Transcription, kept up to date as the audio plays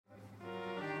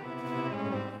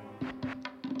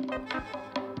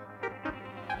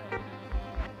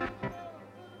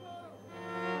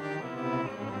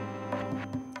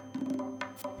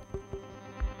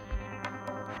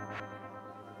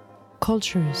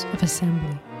Cultures of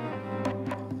Assembly.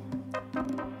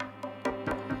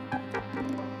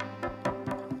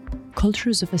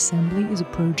 Cultures of Assembly is a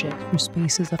project for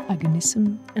spaces of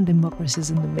agonism and democracies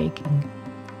in the making.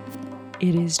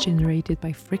 It is generated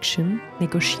by friction,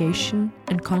 negotiation,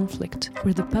 and conflict,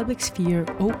 where the public sphere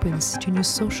opens to new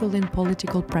social and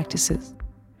political practices.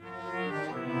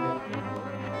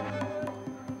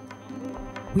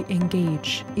 We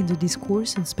engage in the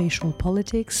discourse and spatial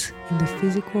politics in the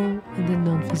physical and the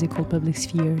non-physical public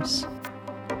spheres.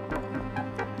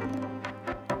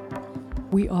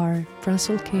 We are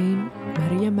Francel Kane,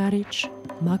 Maria Maric,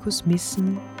 Markus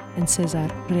Missen, and Cesar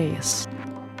Reyes.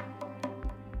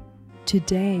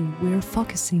 Today we are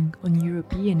focusing on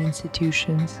European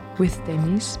institutions with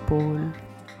Dennis Pohl.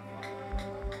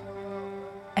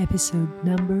 Episode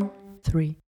number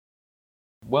 3.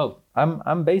 Well,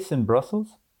 I'm based in Brussels,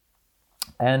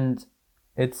 and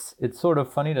it's sort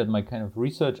of funny that my kind of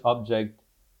research object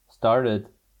started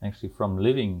actually from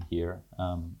living here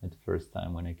at the first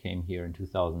time when I came here in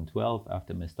 2012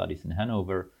 after my studies in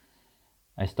Hanover.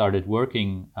 I started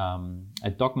working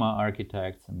at Dogma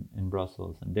Architects in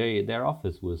Brussels, and their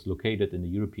office was located in the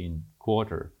European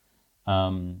Quarter.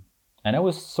 And I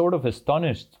was sort of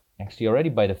astonished actually already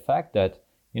by the fact that,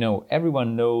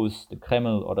 everyone knows the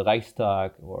Kreml or the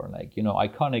Reichstag or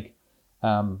iconic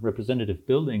representative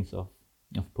buildings of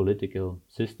political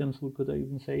systems, we could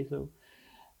even say so.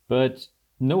 But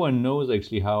no one knows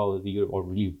actually or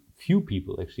really few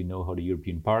people actually know how the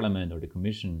European Parliament or the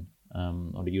Commission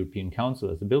or the European Council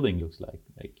as a building looks like.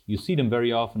 Like you see them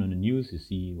very often on the news, you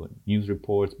see what news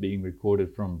reports being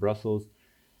recorded from Brussels,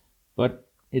 but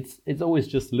it's always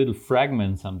just little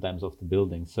fragments sometimes of the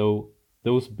building. So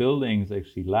those buildings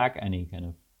actually lack any kind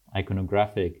of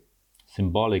iconographic,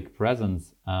 symbolic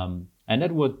presence, and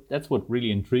that's what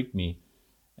really intrigued me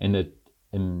in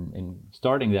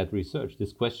starting that research.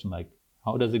 This question, like,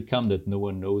 how does it come that no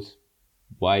one knows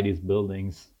why these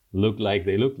buildings look like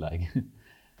they look like?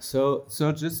 So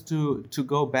just to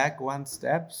go back one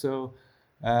step,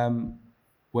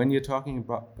 when you're talking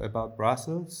about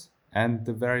Brussels and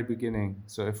the very beginning,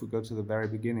 so if we go to the very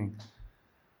beginning,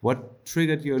 what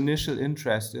triggered your initial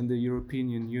interest in the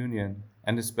European Union,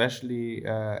 and especially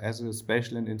as a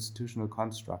spatial and institutional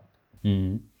construct?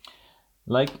 Mm-hmm.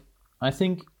 I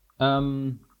think,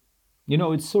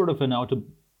 it's sort of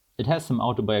it has some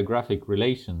autobiographic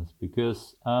relations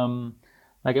because, I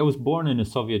was born in the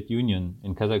Soviet Union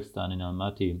in Kazakhstan, in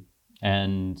Almaty,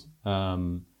 and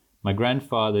my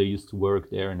grandfather used to work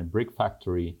there in a brick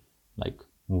factory,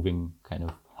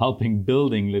 helping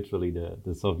building literally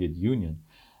the Soviet Union.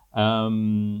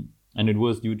 And it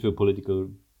was due to a political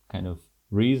kind of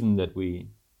reason that we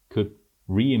could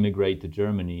re-immigrate to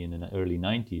Germany in the early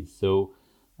 90s. So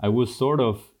I was sort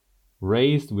of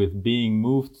raised with being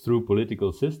moved through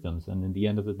political systems. And in the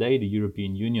end of the day, the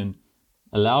European Union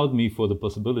allowed me for the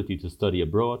possibility to study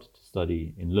abroad, to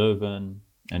study in Leuven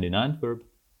and in Antwerp.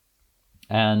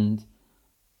 And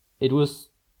it was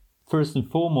first and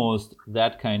foremost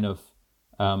that kind of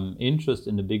interest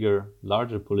in the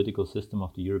larger political system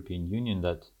of the European Union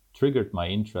that triggered my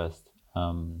interest,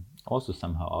 also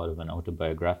somehow out of an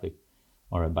autobiographic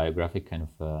or a biographic kind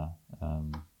of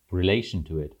relation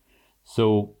to it.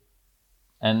 So,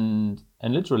 and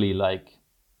literally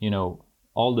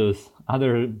all those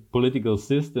other political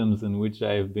systems in which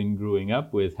I have been growing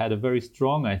up with had a very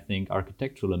strong, I think,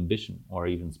 architectural ambition or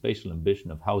even spatial ambition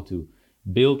of how to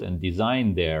build and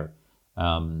design their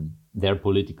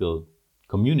political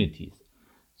communities.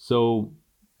 So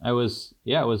I was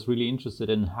really interested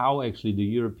in how actually the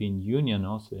European Union,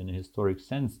 also in a historic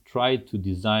sense, tried to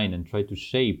design and tried to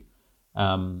shape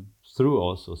through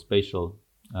also spatial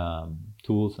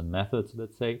tools and methods,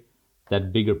 let's say,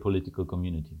 that bigger political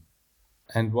community.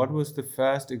 And what was the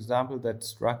first example that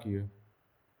struck you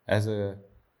as a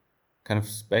kind of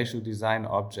spatial design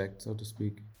object, so to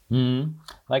speak? Mm-hmm.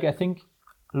 I think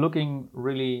looking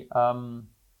really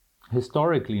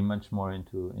historically much more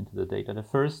into the data, the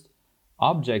first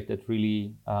object that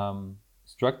really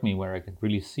struck me, where I could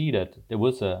really see that there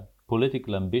was a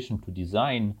political ambition to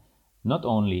design not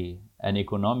only an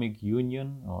economic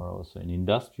union or also an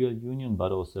industrial union,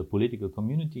 but also a political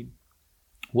community,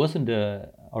 was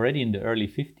already in the early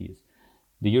 50s.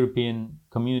 The European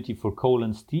Community for Coal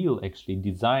and Steel actually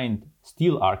designed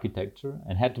steel architecture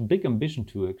and had a big ambition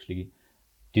to actually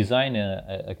design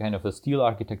a kind of a steel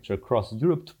architecture across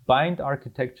Europe to bind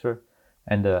architecture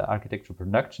and architecture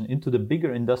production into the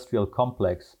bigger industrial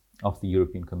complex of the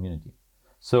European community.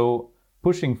 So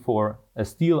pushing for a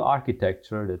steel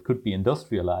architecture that could be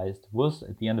industrialized was,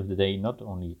 at the end of the day, not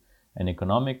only an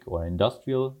economic or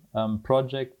industrial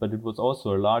project, but it was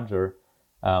also a larger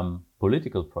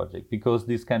political project, because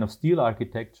these kind of steel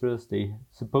architectures, they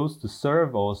supposed to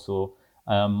serve also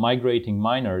migrating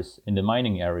miners in the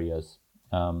mining areas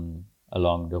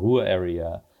along the Ruhr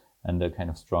area and the kind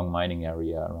of strong mining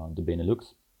area around the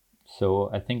Benelux. So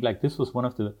I think like this was one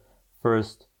of the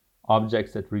first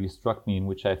objects that really struck me, in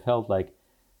which I felt like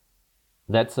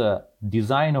that's a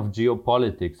design of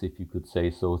geopolitics, if you could say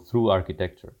so, through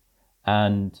architecture.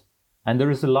 And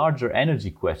there is a larger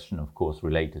energy question, of course,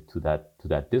 related to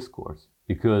that discourse,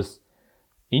 because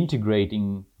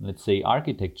integrating, let's say,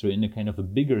 architecture in a kind of a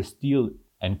bigger steel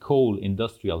and coal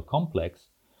industrial complex,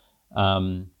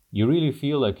 you really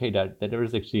feel okay that there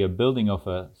is actually a building of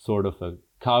a sort of a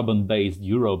carbon-based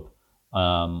Europe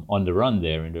on the run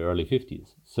there in the early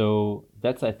 50s. So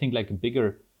that's, I think, like a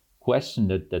bigger question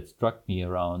that struck me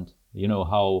around, you know,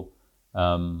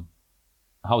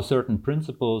 how certain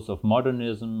principles of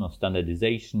modernism, of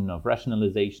standardization, of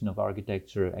rationalization of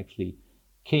architecture actually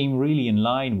came really in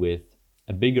line with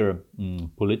a bigger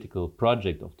political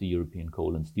project of the European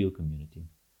coal and steel community.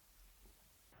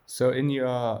 So in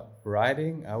your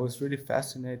writing, I was really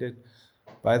fascinated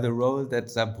by the role that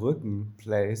Saarbrücken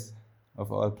plays,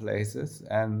 of all places,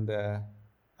 and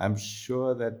I'm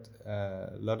sure that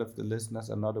a lot of the listeners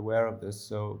are not aware of this.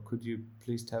 So could you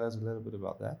please tell us a little bit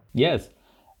about that? Yes.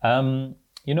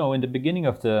 You know, in the beginning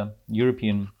of the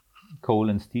European coal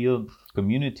and steel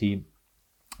community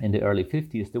in the early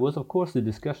 50s, there was, of course, the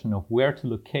discussion of where to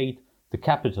locate the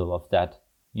capital of that,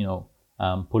 you know,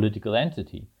 political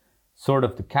entity. Sort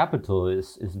of the capital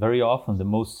is very often the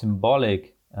most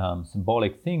symbolic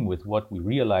thing with what we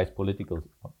realize political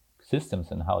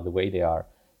systems and how the way they are,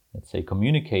 let's say,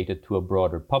 communicated to a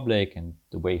broader public, and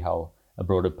the way how a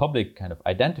broader public kind of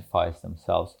identifies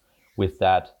themselves with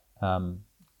that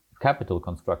capital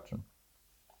construction.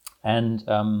 And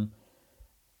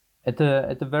at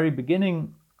the very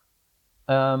beginning,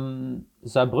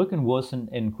 Saarbrücken was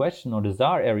in question, or the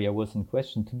Saar area was in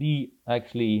question, to be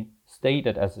actually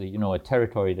stated as a, you know, a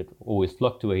territory that always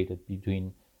fluctuated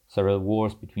between several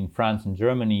wars between France and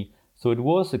Germany. So it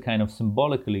was a kind of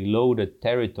symbolically loaded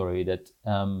territory that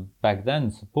back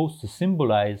then supposed to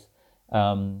symbolize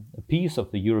a piece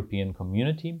of the European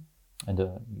community and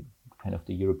a kind of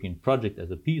the European project as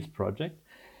a peace project,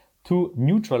 to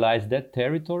neutralize that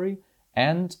territory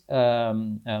and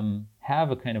have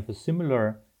a kind of a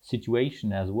similar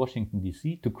situation as Washington,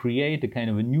 D.C., to create a kind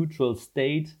of a neutral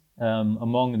state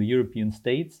among the European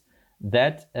states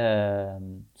that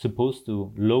supposed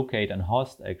to locate and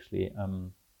host actually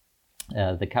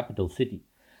the capital city.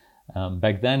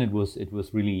 Back then it was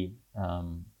really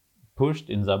pushed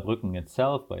in Saarbrücken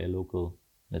itself by a local,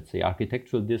 let's say,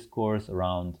 architectural discourse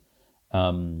around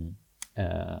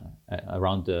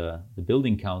the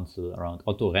building council, around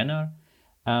Otto Renner,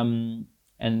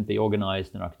 and they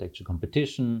organized an architecture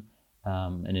competition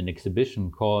and an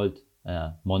exhibition called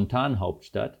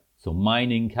Montanhauptstadt, so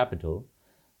mining capital.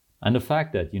 And the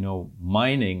fact that, you know,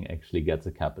 mining actually gets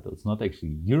a capital, it's not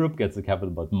actually Europe gets a capital,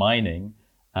 but mining,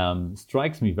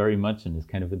 strikes me very much, and is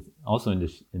kind of also in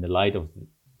the light of the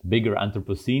bigger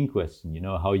Anthropocene question, you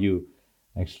know, how you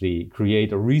actually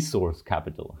create a resource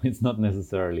capital. It's not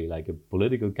necessarily like a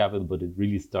political capital, but it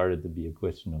really started to be a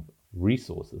question of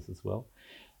resources as well.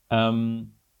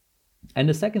 And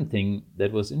the second thing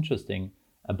that was interesting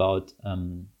about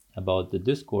the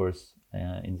discourse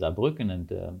in Saarbrücken and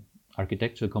the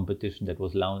architectural competition that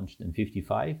was launched in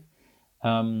 1955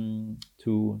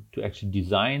 to actually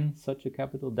design such a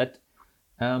capital, that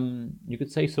you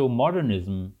could say so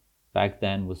modernism back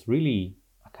then was really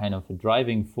a kind of a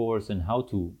driving force in how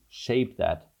to shape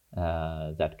that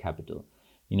capital.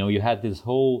 You know, you had this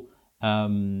whole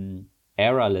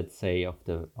era, let's say, of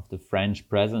the French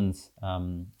presence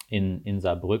in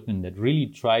Saarbrücken that really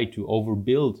tried to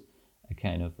overbuild a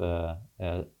kind of a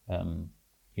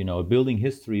building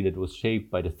history that was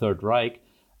shaped by the Third Reich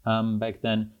back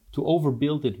then, to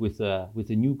overbuild it with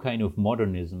a new kind of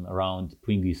modernism around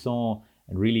Puy-Guisson,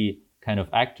 and really kind of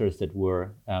actors that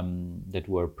were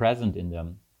present in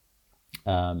the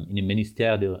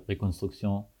Ministère de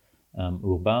Reconstruction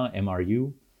Urbain,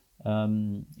 MRU,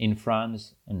 in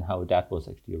France, and how that was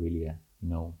actually really a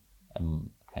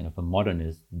kind of a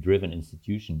modernist driven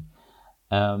institution.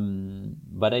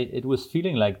 But it was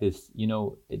feeling like this, you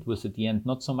know, it was at the end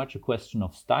not so much a question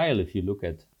of style if you look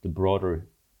at a broader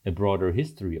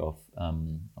history of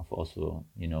also,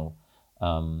 you know,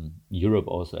 Europe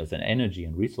also as an energy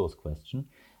and resource question.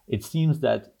 It seems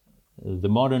that the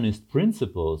modernist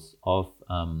principles of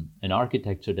an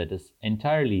architecture that is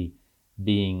entirely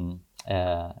being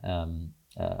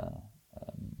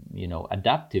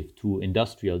adaptive to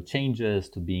industrial changes,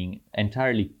 to being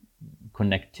entirely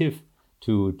connective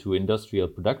to industrial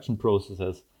production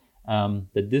processes,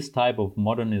 that this type of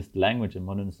modernist language and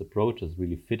modernist approaches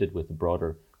really fitted with the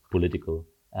broader political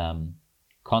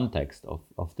context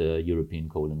of the European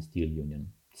Coal and Steel Union.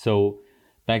 So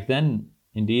back then,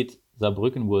 indeed,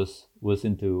 Saarbrücken was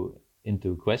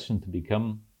into question to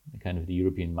become kind of the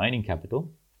European mining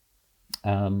capital.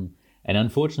 And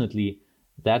unfortunately,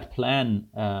 that plan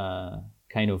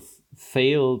kind of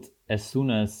failed as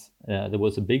soon as there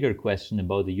was a bigger question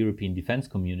about the European defense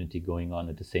community going on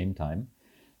at the same time.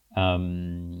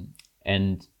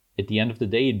 And at the end of the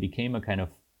day, it became a kind of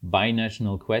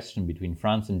binational question between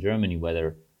France and Germany,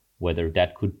 whether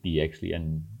that could be actually,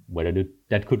 and whether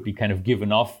that could be kind of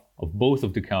given off of both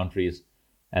of the countries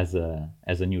as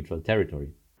a neutral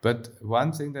territory. But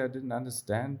one thing that I didn't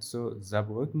understand, so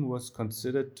Saarbrücken was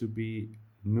considered to be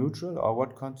neutral, or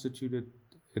what constituted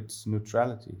its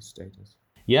neutrality status?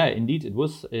 Yeah, indeed, it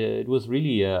was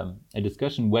really a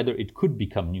discussion whether it could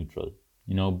become neutral.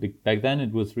 Back then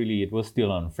it was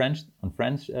still on French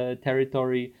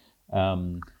territory.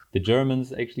 The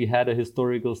Germans actually had a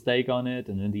historical stake on it,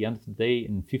 and at the end of the day,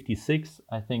 in '56,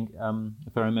 I think,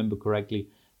 if I remember correctly,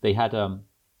 they had a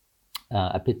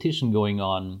petition going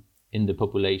on in the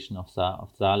population of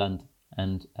Saarland,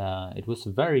 and it was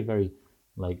very, very,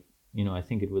 I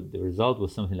think the result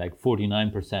was something like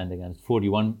 49% against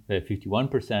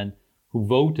 51%, who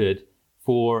voted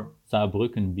for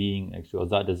Saarbrücken being actually, or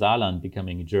the Saarland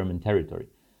becoming a German territory.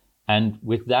 And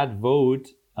with that vote,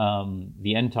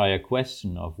 the entire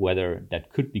question of whether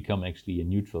that could become actually a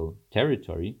neutral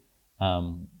territory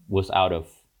was out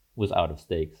of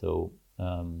stake. So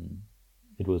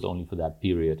it was only for that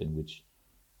period in which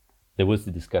there was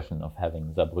the discussion of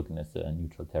having Saarbrücken as a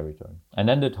neutral territory. And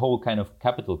then that whole kind of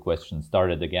capital question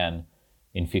started again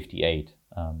in '58.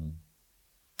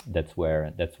 That's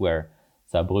where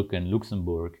Saarbrücken,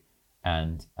 Luxembourg,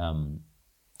 and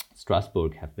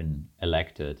Strasbourg have been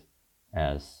elected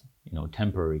as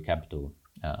temporary capital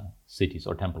cities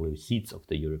or temporary seats of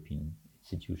the European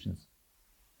institutions.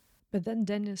 But then,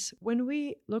 Dennis, when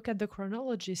we look at the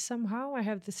chronology, somehow I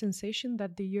have the sensation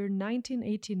that the year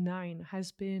 1989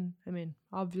 has been,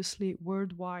 obviously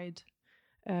worldwide,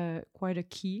 quite a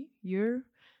key year,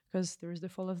 because there is the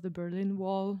fall of the Berlin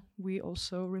Wall. We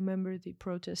also remember the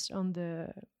protest on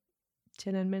the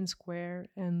Tiananmen Square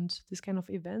and this kind of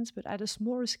events, but at a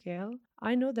smaller scale.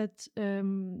 I know that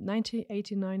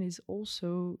 1989 is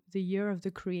also the year of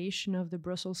the creation of the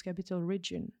Brussels Capital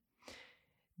Region.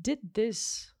 Did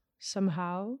this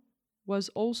somehow was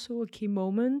also a key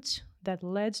moment that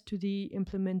led to the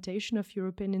implementation of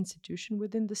European institutions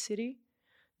within the city,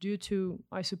 due to,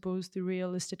 I suppose, the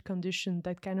realistic condition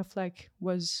that kind of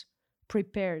was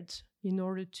prepared in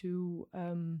order to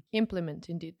implement,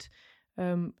 indeed,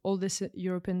 all these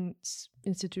European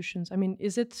institutions.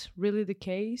 Is it really the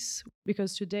case?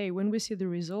 Because today, when we see the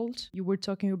result, you were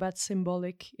talking about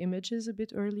symbolic images a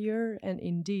bit earlier, and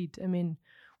indeed,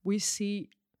 we see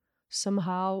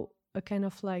somehow a kind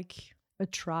of a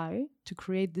try to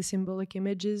create the symbolic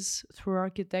images through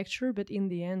architecture, but in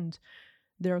the end,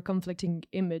 there are conflicting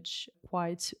image,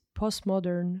 quite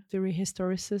postmodern, very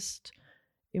historicist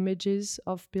images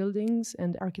of buildings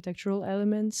and architectural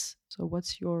elements. So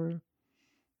what's your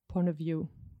point of view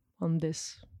on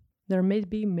this? There may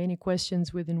be many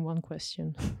questions within one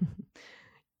question.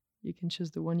 You can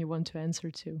choose the one you want to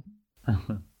answer to.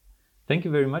 Thank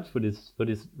you very much for this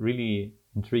really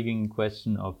intriguing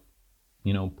question of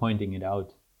pointing it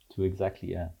out to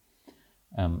exactly a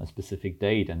specific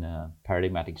date and a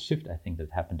paradigmatic shift, I think,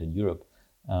 that happened in Europe.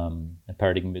 A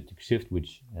paradigmatic shift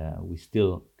which we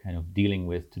still kind of dealing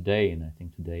with today, and I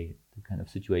think today the kind of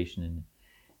situation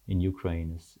in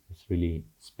Ukraine is really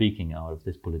speaking out of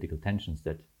this political tensions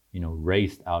that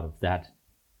raised out of that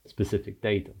specific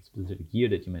date or specific year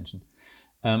that you mentioned.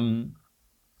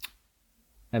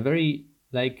 A very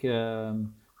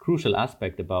crucial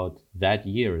aspect about that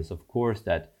year is, of course,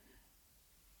 that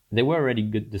there were already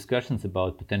good discussions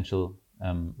about potential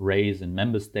raise in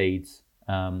member states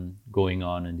going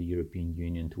on in the European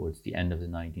Union towards the end of the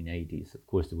 1980s. Of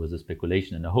course, there was a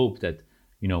speculation and a hope that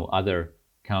other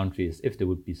countries, if there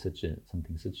would be such an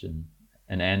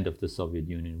end of the Soviet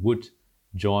Union, would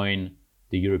join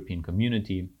the European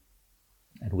community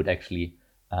and would actually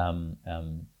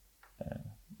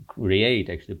create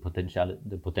actually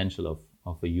the potential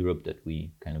of a Europe that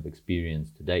we kind of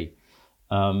experience today.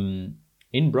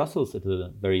 In Brussels, at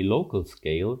a very local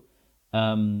scale,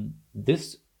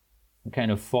 this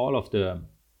kind of fall of the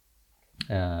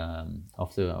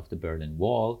Berlin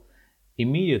Wall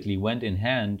immediately went in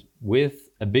hand with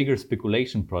a bigger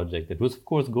speculation project that was, of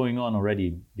course, going on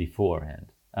already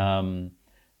beforehand.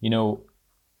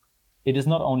 It is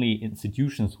not only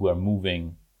institutions who are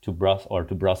moving to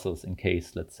Brussels in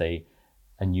case, let's say,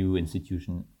 a new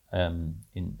institution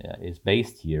is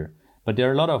based here, but there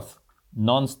are a lot of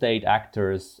non-state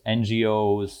actors,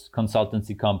 NGOs,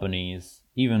 consultancy companies,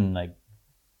 even like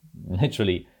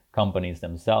literally companies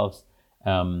themselves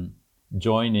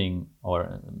joining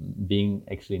or being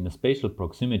actually in a spatial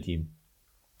proximity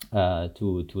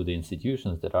to the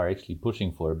institutions that are actually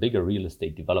pushing for a bigger real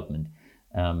estate development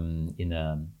in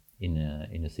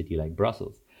a city like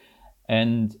Brussels.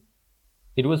 And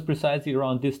it was precisely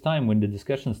around this time when the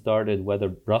discussion started whether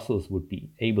Brussels would be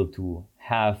able to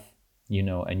have,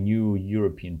 a new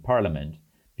European Parliament.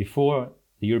 Before,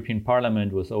 the European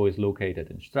Parliament was always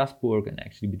located in Strasbourg, and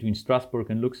actually between Strasbourg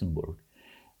and Luxembourg.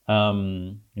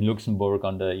 In Luxembourg,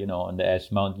 on the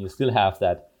Ash Mountain, you still have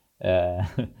that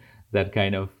that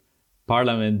kind of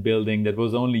parliament building that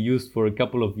was only used for a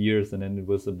couple of years, and then it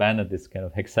was abandoned. This kind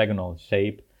of hexagonal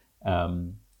shape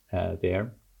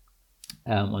there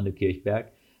on the Kirchberg.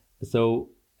 So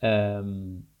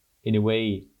in a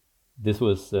way, this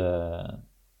was a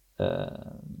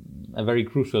very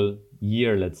crucial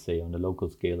year, let's say, on the local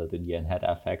scale that in the end had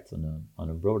effects on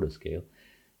a broader scale.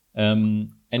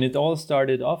 And it all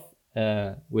started off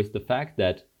with the fact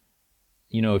that,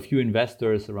 a few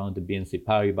investors around the BNP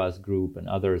Paribas group and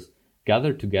others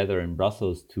gathered together in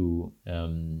Brussels to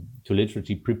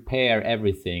literally prepare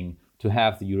everything to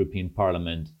have the European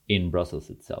Parliament in Brussels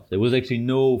itself. There was actually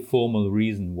no formal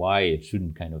reason why it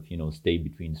shouldn't kind of, stay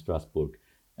between Strasbourg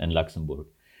and Luxembourg.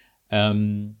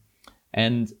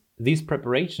 And these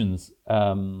preparations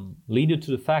led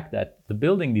to the fact that the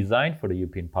building designed for the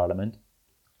European Parliament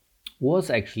was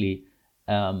actually,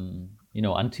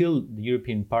 until the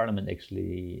European Parliament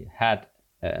actually had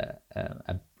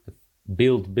a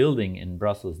built building in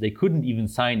Brussels, they couldn't even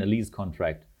sign a lease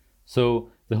contract. So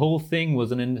the whole thing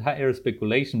was an entire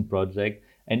speculation project.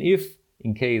 And if,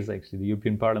 in case actually the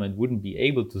European Parliament wouldn't be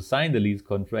able to sign the lease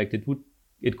contract, it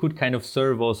could kind of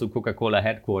serve also Coca-Cola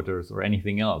headquarters or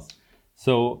anything else.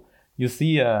 So you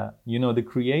see, the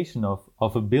creation of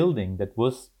a building that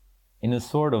was in a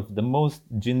sort of the most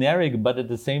generic, but at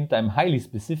the same time highly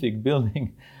specific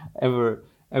building ever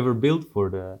built for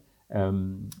the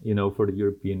for the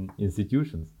European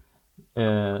institutions,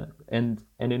 and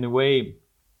in a way,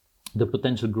 the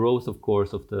potential growth, of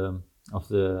course, of the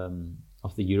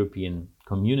European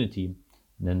community,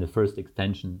 and then the first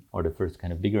extension or the first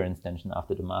kind of bigger extension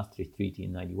after the Maastricht Treaty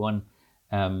in '91,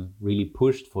 really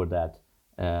pushed for that.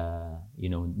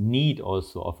 Need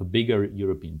also of a bigger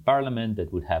European Parliament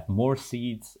that would have more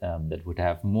seats, that would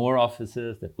have more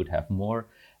offices, that would have more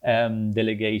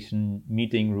delegation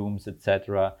meeting rooms,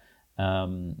 etc.,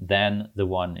 than the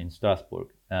one in Strasbourg.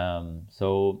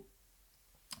 So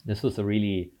this was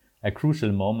a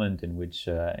crucial moment in which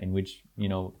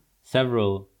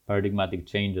several paradigmatic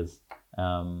changes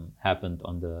happened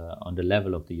on the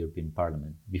level of the European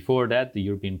Parliament. Before that, the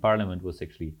European Parliament was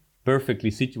actually perfectly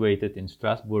situated in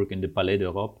Strasbourg in the Palais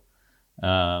d'Europe,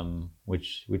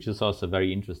 which is also a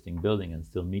very interesting building, and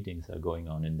still meetings are going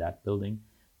on in that building.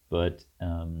 But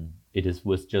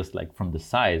was just like from the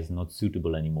size not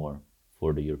suitable anymore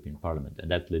for the European Parliament, and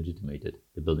that legitimated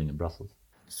the building in Brussels.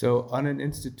 So on an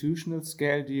institutional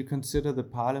scale, do you consider the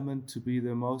Parliament to be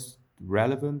the most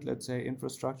relevant, let's say,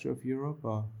 infrastructure of Europe?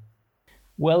 Or?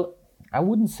 Well, I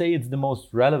wouldn't say it's the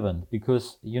most relevant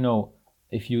because,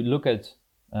 if you look at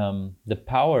the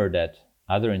power that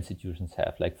other institutions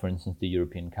have, like for instance the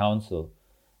European Council,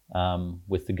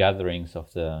 with the gatherings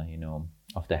of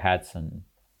the heads and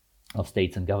of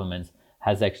states and governments,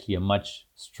 has actually a much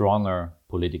stronger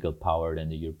political power than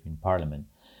the European Parliament.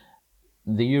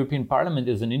 The European Parliament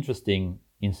is an interesting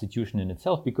institution in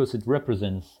itself because it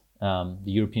represents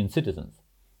the European citizens,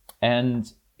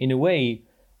 and in a way,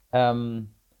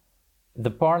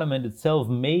 the Parliament itself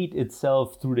made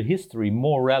itself through the history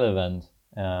more relevant.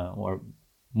 Or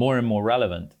more and more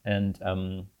relevant, and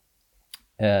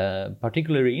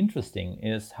particularly interesting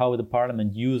is how the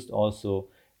Parliament used also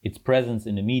its presence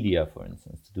in the media, for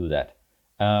instance, to do that.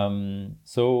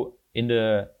 So in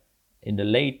the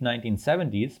late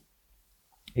 1970s,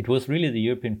 it was really the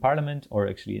European Parliament, or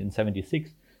actually in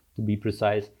 '76 to be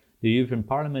precise, the European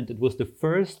Parliament. It was the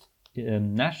first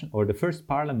the first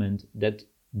Parliament that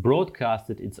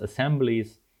broadcasted its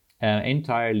assemblies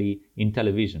entirely in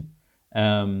television.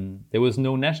 There was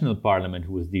no national parliament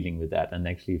who was dealing with that. And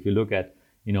actually, if you look at,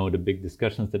 the big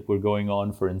discussions that were going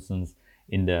on, for instance,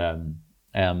 in the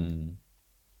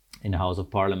House of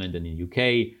Parliament in the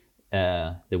UK,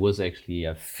 there was actually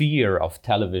a fear of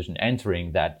television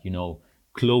entering that,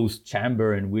 closed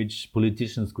chamber in which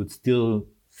politicians could still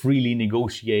freely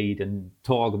negotiate and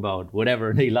talk about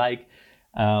whatever they like.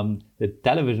 The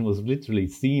television was literally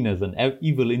seen as an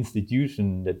evil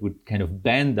institution that would kind of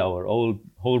bend our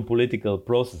whole political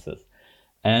processes.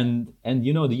 And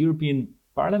the European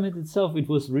Parliament itself, it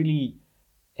was really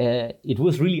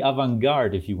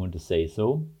avant-garde, if you want to say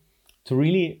so, to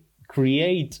really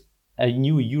create a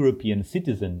new European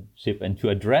citizenship and to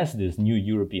address these new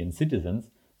European citizens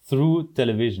through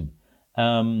television.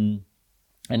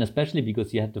 And especially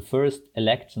because you had the first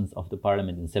elections of the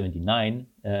parliament in 79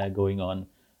 going on,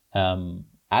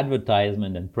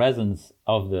 advertisement and presence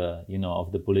of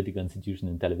the political institution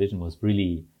in television was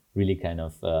really kind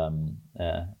of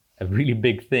a really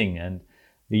big thing. And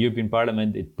the European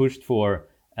Parliament, it pushed for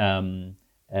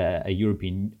a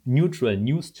European neutral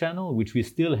news channel, which we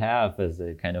still have as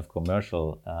a kind of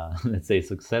commercial, let's say,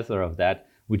 successor of that,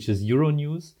 which is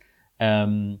Euronews.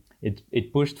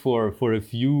 It pushed for a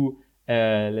few,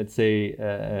 let's say,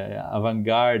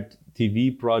 avant-garde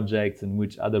TV projects in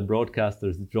which other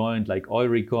broadcasters joined, like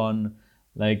Euricon,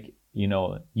 like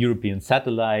European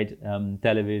satellite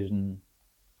television,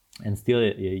 and still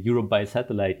Europe by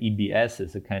satellite. EBS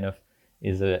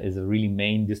is a really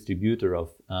main distributor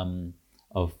of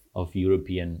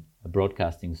European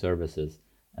broadcasting services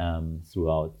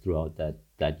throughout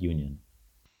that union.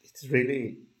 It's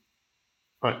really,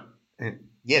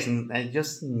 yes, and it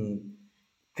just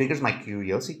triggers my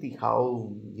curiosity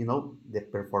how the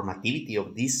performativity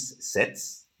of these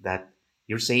sets, that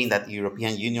you're saying that the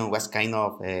European Union was kind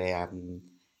of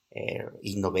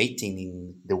innovating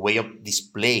in the way of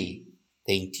display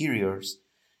the interiors,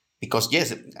 because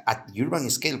yes, at urban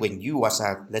scale, when you as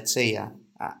let's say a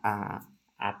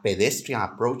pedestrian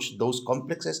approach those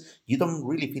complexes, you don't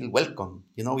really feel welcome.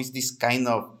 It's this kind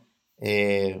of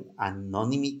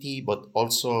anonymity, but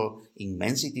also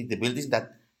immensity, the buildings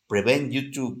that prevent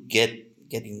you to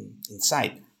getting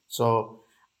inside. So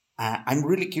I'm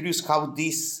really curious how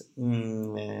this,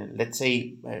 let's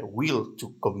say, will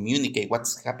to communicate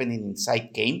what's happening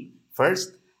inside came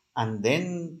first, and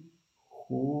then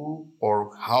who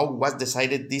or how was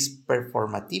decided this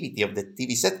performativity of the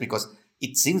TV set, because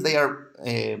it seems they are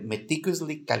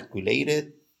meticulously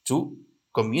calculated to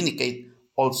communicate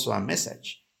also a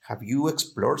message. Have you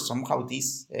explored somehow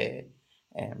these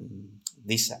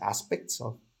aspects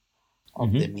of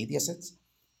the media sets?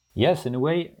 Yes, in a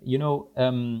way,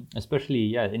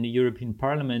 especially in the European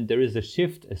Parliament, there is a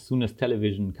shift as soon as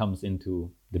television comes into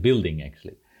the building,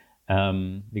 actually.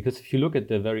 Because if you look at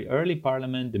the very early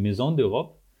Parliament, the Maison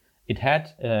d'Europe, it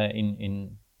had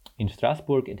in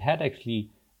Strasbourg, it had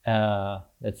actually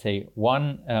let's say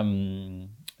one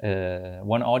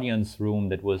audience room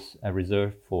that was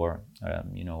reserved for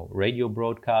radio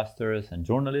broadcasters and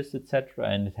journalists, etc.,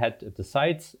 and it had at the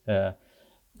sides a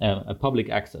public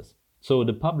access, so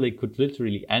the public could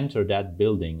literally enter that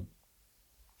building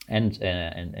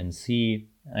and see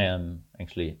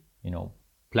actually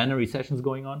plenary sessions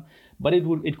going on, but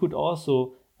it could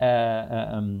also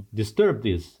disturb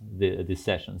this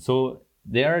session. So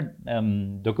there are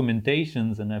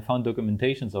documentations, and I found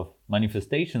documentations of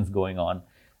manifestations going on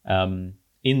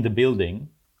in the building,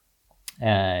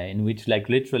 in which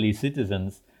literally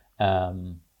citizens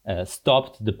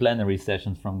stopped the plenary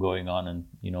sessions from going on, and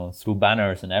threw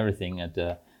banners and everything at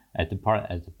the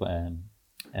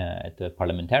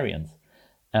parliamentarians.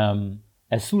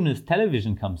 As soon as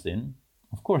television comes in,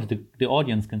 of course, the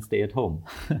audience can stay at home.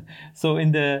 So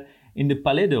in the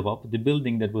Palais d'Europe, the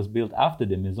building that was built after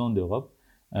the Maison d'Europe,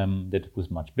 that was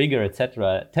much bigger,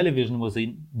 etc., television was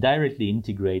directly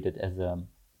integrated as a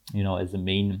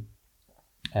main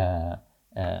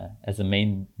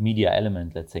media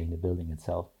element, let's say, in the building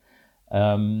itself.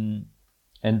 And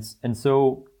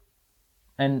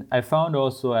I found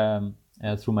also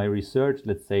through my research,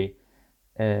 let's say,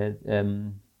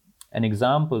 an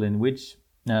example in which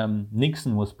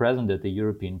Nixon was present at the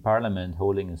European Parliament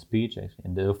holding a speech, actually,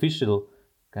 and the official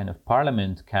kind of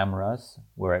parliament cameras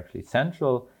were actually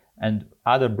central, and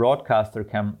other broadcaster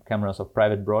cameras of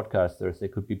private broadcasters, they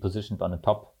could be positioned on the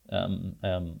top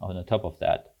of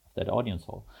that audience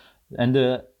hall. And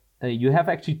you have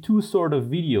actually two sort of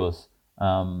videos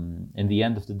in the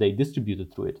end of the day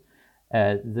distributed through it.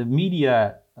 The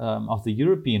media of the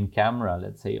European camera,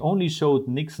 let's say, only showed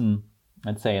Nixon,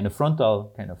 let's say, in a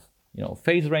frontal kind of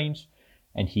phase range,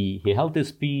 and he held his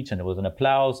speech, and there was an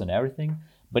applause and everything.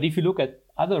 But if you look at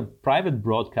other private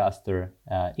broadcaster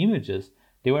images,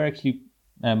 they were actually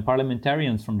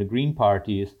parliamentarians from the Green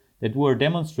parties that were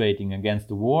demonstrating against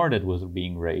the war that was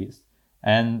being raised.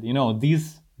 And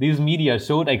these media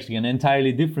showed actually an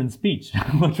entirely different speech,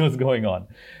 what was going on.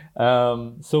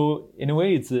 So in a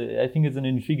way, I think it's an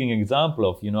intriguing example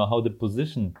of how the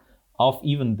position of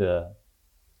even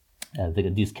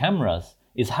these cameras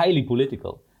is highly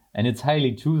political, and it's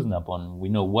highly chosen upon. We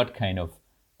know what kind of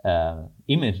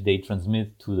image they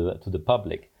transmit to the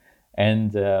public,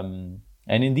 and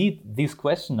indeed this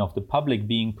question of the public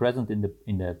being present in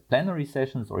the plenary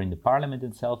sessions or in the parliament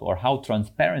itself, or how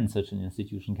transparent such an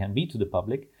institution can be to the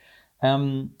public,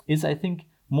 is, I think,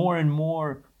 more and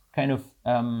more kind of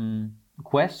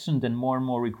questioned and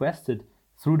more requested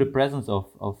through the presence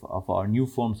of our new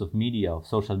forms of media, of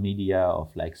social media,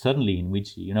 of like suddenly in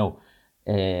which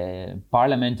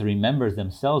parliamentary members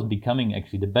themselves becoming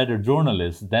actually the better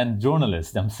journalists than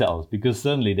journalists themselves, because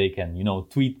suddenly they can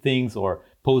tweet things or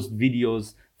post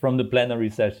videos from the plenary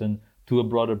session to a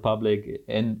broader public,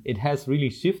 and it has really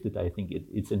shifted, I think,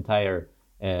 its entire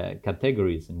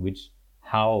categories in which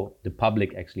how the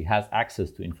public actually has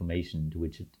access to information to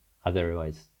which it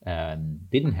otherwise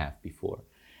didn't have before.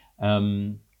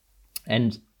 And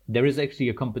there is actually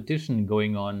a competition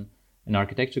going on, an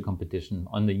architecture competition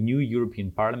on the new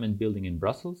European Parliament building in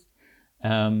Brussels.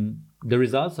 The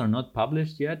results are not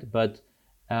published yet, but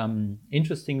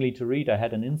interestingly to read, I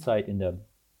had an insight in the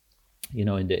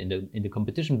in the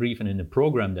competition brief and in the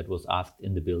program that was asked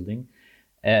in the building.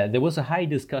 There was a high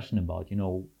discussion about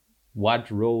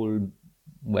what role,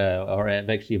 or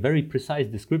actually a very precise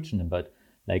description about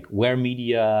like where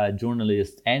media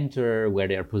journalists enter, where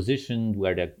they are positioned,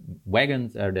 where the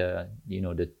wagons are, the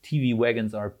TV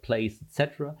wagons are placed,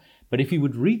 etc. But if you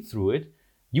would read through it,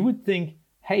 you would think,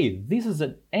 hey, this is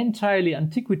an entirely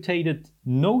antiquated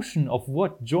notion of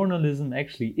what journalism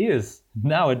actually is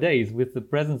nowadays, with the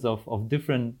presence of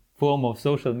different form of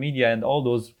social media and all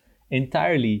those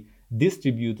entirely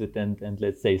distributed and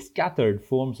let's say scattered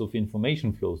forms of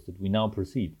information flows that we now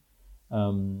perceive.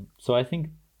 So I think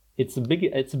it's a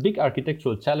big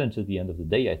architectural challenge at the end of the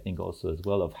day, I think, also as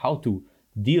well, of how to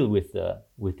deal with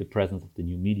the presence of the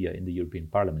new media in the European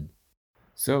Parliament.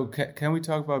 So can we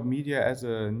talk about media as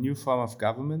a new form of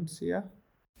government here?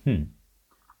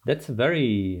 That's a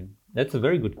very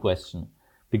good question,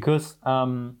 because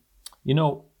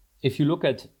if you look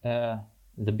at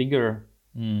the bigger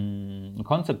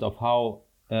concept of how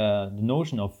the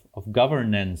notion of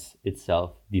governance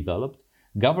itself developed,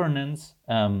 governance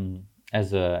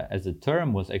as a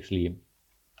term was actually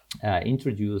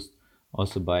introduced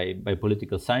also by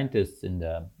political scientists in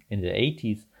the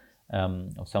 80s,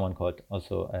 of someone called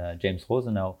also James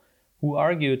Rosenau, who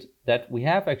argued that we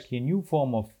have actually a new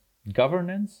form of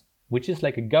governance, which is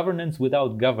like a governance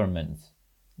without governments.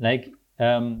 Like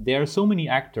there are so many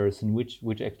actors in which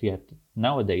actually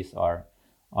nowadays are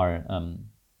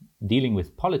dealing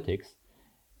with politics,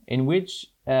 in which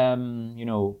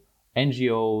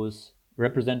NGOs,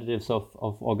 representatives of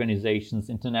organizations,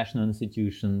 international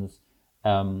institutions,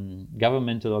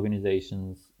 governmental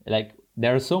organizations, like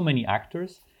there are so many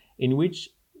actors in which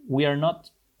we are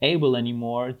not able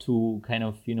anymore to kind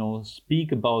of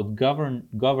speak about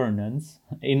governance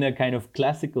in a kind of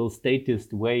classical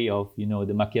statist way of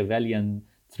the Machiavellian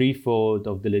threefold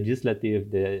of the legislative,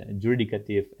 the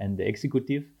judicative, and the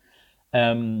executive.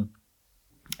 And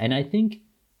I think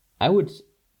I would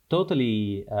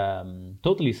totally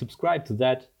subscribe to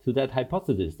that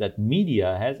hypothesis, that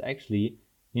media has actually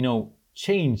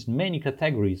changed many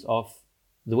categories of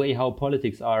the way how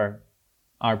politics are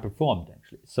performed,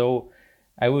 actually. So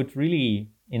I would really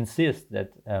insist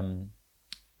that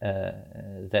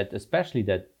that especially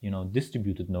that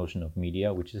distributed notion of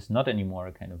media, which is not anymore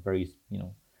a kind of very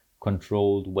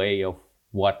controlled way of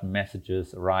what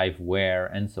messages arrive where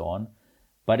and so on,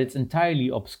 but it's entirely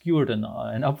obscured and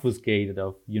obfuscated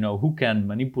of who can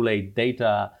manipulate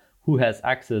data, who has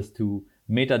access to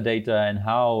metadata, and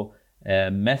how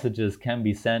messages can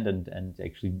be sent and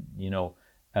actually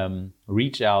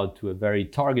reach out to a very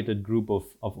targeted group of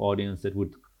audience that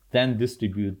would then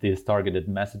distribute these targeted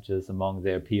messages among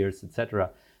their peers,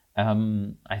 etc.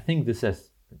 I think this has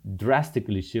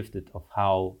drastically shifted of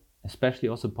how, especially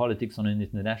also politics on an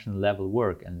international level,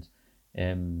 work, and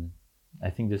I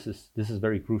think this is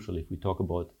very crucial if we talk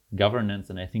about governance.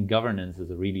 And I think governance is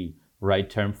a really right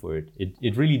term for it.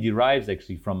 It really derives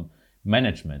actually from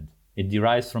management. It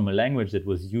derives from a language that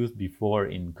was used before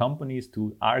in companies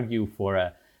to argue for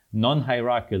a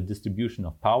non-hierarchical distribution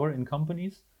of power in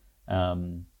companies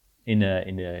in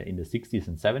the 60s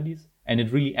and 70s, and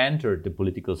it really entered the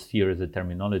political sphere as a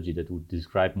terminology that would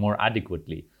describe more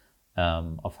adequately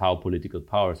of how political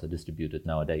powers are distributed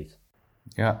nowadays.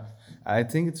 Yeah, I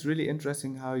think it's really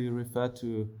interesting how you refer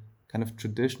to kind of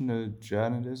traditional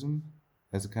journalism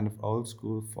as a kind of old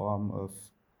school form of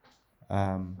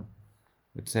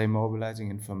let's say mobilizing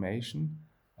information.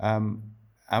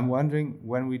 I'm wondering,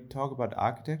 when we talk about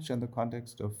architecture in the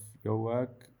context of your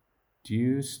work,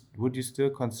 would you still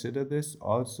consider this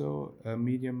also a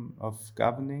medium of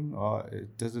governing, or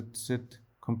does it sit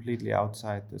completely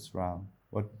outside this realm?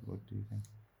 What do you think?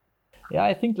 Yeah,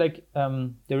 I think like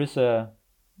there is a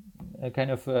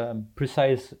kind of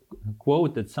precise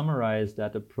quote that summarized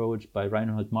that approach by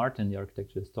Reinhold Martin, the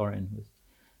architecture historian who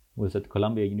was at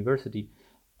Columbia University,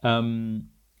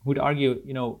 would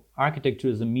argue, architecture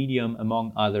is a medium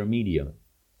among other media.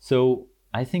 So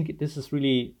I think this is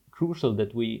really crucial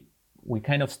that we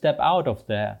kind of step out of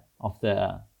the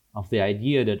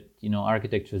idea that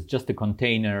architecture is just a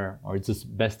container, or it's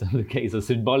just best of the case a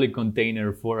symbolic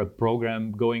container for a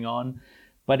program going on,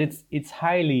 but it's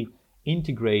highly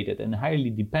integrated and highly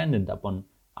dependent upon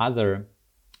other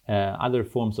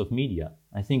forms of media.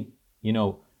 I think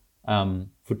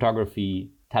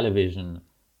photography, television,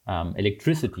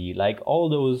 electricity, like all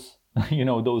those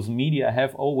those media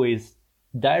have always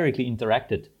directly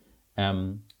interacted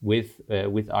with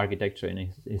architecture in a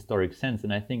historic sense.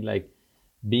 And I think like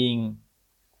being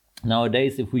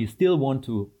nowadays, if we still want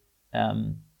to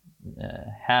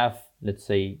have, let's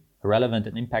say, a relevant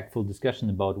and impactful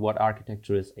discussion about what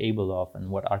architecture is able of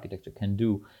and what architecture can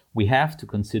do, we have to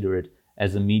consider it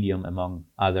as a medium among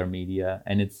other media,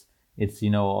 and it's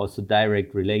also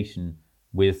direct relation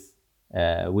with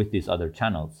these other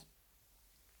channels.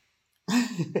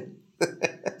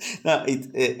 No,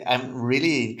 I'm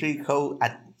really intrigued how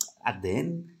at the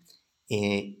end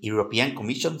European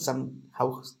Commission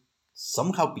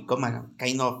somehow become a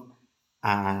kind of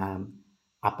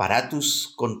apparatus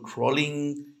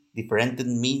controlling different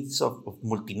means of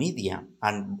multimedia,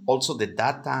 and also the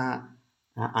data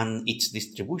and its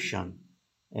distribution.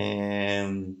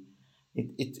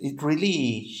 It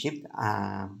really shifted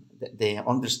the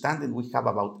understanding we have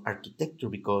about architecture,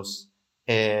 because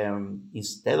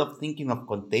instead of thinking of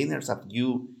containers as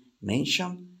you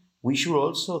mentioned, we should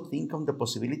also think of the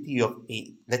possibility of,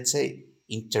 let's say,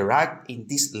 interact in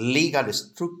these legal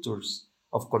structures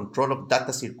of control of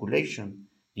data circulation.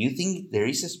 Do you think there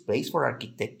is a space for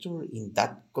architecture in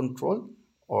that control,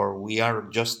 or we are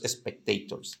just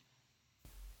spectators?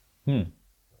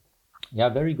 Yeah,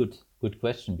 very good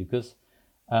question, because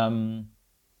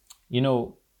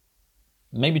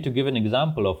maybe to give an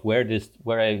example of where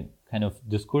I kind of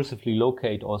discursively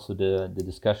locate also the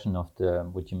discussion of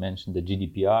what you mentioned, the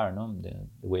GDPR,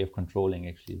 the way of controlling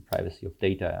actually the privacy of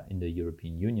data in the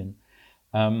European Union.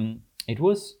 It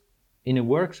was in a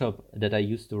workshop that I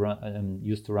used to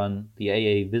run the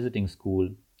AA visiting school,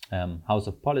 House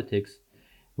of Politics,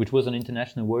 which was an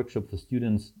international workshop for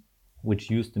students which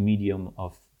used the medium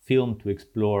of film to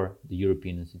explore the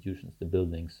European institutions, the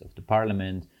buildings of the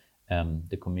Parliament,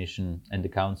 the Commission and the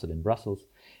Council in Brussels.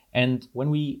 And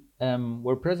when we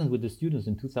were present with the students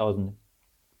in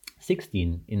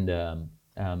 2016 in the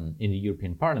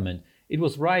European Parliament, it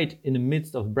was right in the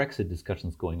midst of Brexit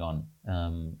discussions going on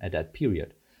at that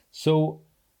period. So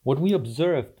what we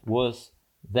observed was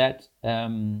that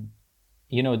the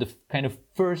kind of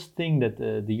first thing that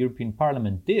the European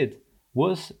Parliament did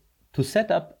was to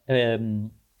set up a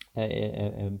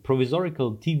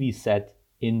provisorical TV set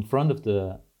in front of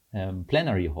the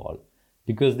plenary hall,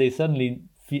 because they suddenly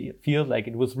feel like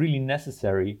it was really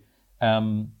necessary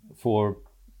for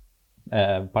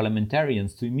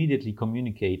parliamentarians to immediately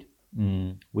communicate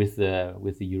with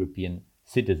the European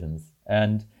citizens.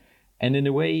 And in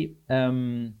a way,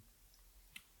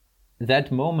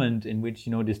 that moment in which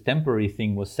this temporary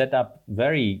thing was set up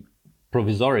very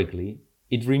provisorically,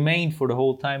 it remained for the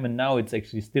whole time, and now it's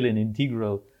actually still an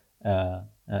integral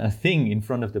thing in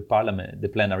front of the parliament, the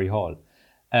plenary hall.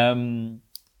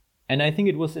 And I think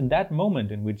it was in that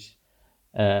moment in which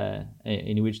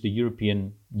the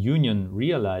European Union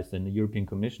realized, and the European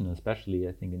Commission especially,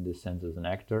 I think in this sense as an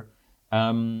actor,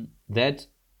 that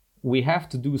we have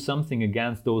to do something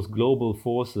against those global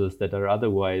forces that are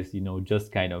otherwise,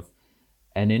 just kind of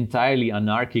an entirely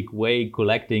anarchic way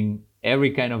collecting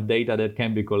every kind of data that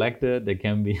can be collected. They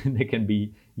can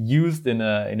be used in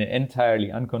an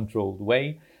entirely uncontrolled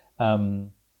way.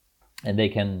 And they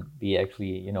can be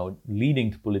actually,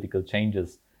 leading to political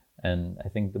changes. And I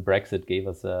think the Brexit gave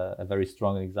us a very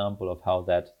strong example of how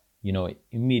that,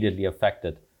 immediately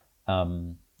affected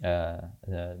the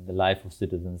life of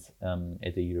citizens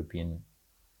at the European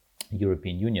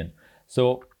Union.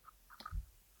 So,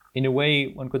 in a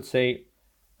way, one could say,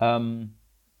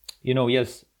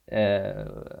 yes,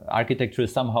 architecture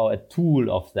is somehow a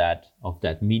tool of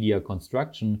that media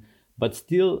construction, but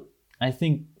still, I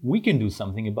think we can do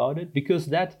something about it, because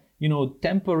that,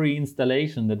 temporary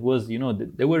installation that was,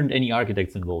 there weren't any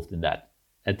architects involved in that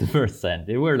at the first hand.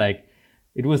 They were like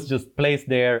It was just placed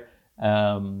there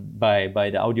by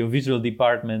the audiovisual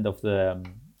department of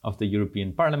the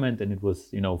European Parliament, and it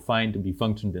was fine to be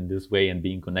functioned in this way and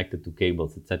being connected to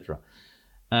cables, etc.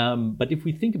 But if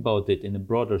we think about it in a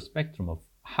broader spectrum of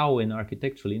how an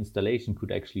architectural installation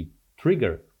could actually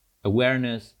trigger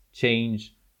awareness,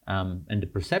 change, and the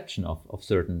perception of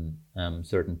certain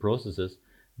processes,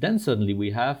 then suddenly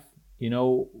we have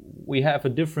a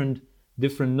different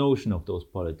notion of those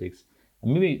politics.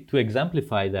 And maybe to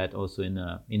exemplify that also in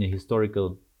a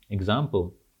historical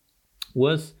example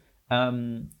was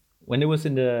when it was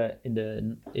in the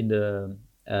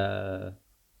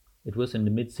it was in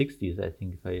the mid-60s, I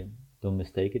think, if I don't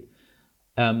mistake it,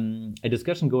 a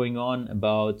discussion going on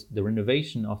about the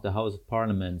renovation of the House of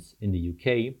Parliaments in the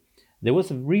UK. There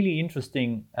was a really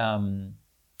interesting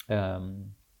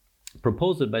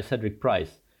proposal by Cedric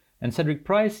Price. And Cedric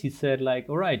Price, he said, like,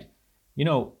 all right,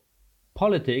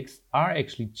 politics are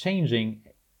actually changing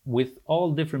with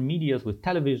all different medias, with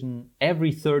television,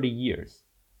 every 30 years.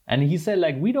 And he said,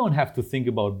 like, we don't have to think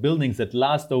about buildings that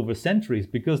last over centuries,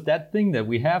 because that thing that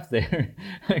we have there,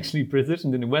 actually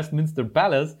positioned in the Westminster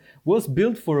Palace, was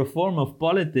built for a form of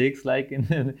politics like in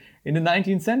the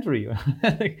 19th century.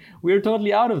 We're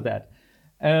totally out of that.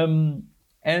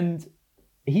 And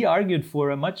he argued for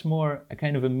a much more a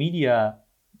kind of a media,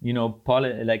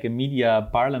 like a media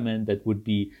parliament that would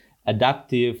be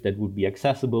adaptive, that would be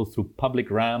accessible through public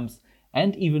ramps,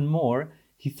 and even more,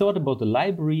 he thought about the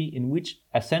library in which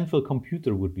a central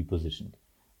computer would be positioned.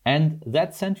 And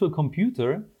that central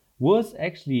computer was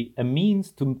actually a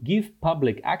means to give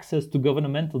public access to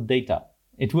governmental data.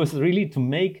 It was really to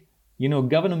make,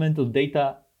 governmental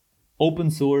data open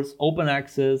source, open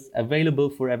access, available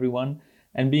for everyone,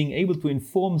 and being able to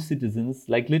inform citizens,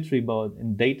 like literally about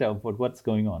in data about what's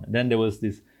going on. And then there was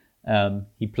this,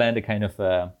 he planned a kind of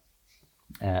a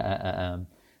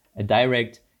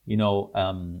direct,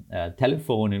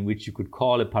 telephone in which you could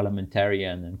call a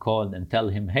parliamentarian and tell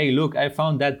him, hey, look, I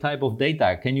found that type of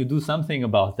data. Can you do something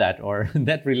about that? Or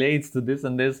that relates to this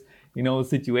and this,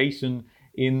 situation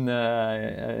in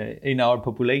our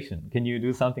population. Can you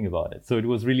do something about it? So it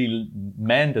was really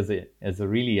meant as a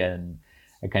really a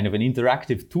kind of an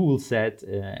interactive tool set,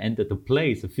 and at a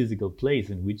physical place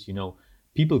in which,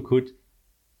 people could,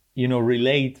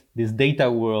 relate this data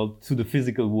world to the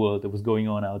physical world that was going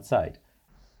on outside.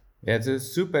 Yeah, it's a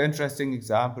super interesting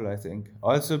example, I think.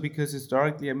 Also because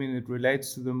historically, it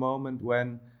relates to the moment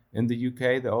when in the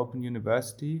UK, the Open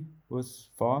University was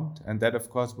formed. And that,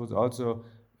 of course, was also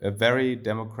a very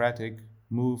democratic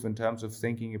move in terms of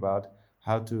thinking about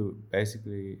how to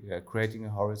basically creating a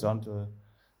horizontal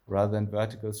rather than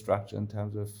vertical structure in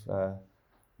terms of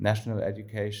national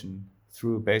education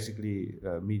through basically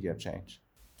media change.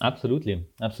 Absolutely.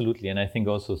 And I think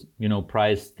also,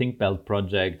 Price Think Belt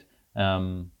project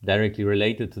directly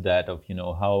related to that of,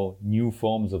 how new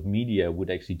forms of media would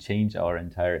actually change our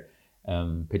entire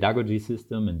pedagogy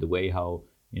system and the way how,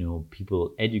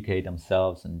 people educate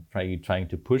themselves and trying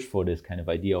to push for this kind of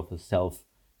idea of a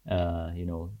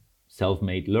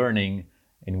self-made learning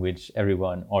in which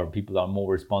everyone or people are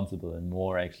more responsible and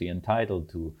more actually entitled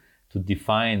to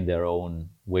define their own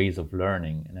ways of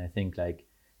learning. And I think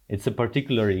it's a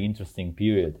particularly interesting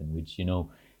period in which,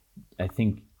 I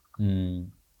think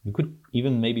we could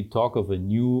even maybe talk of a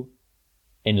new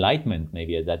enlightenment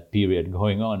maybe at that period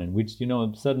going on, in which,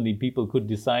 suddenly people could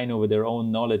design over their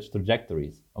own knowledge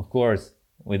trajectories. Of course,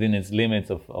 within its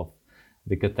limits of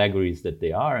the categories that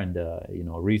they are and the,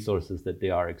 resources that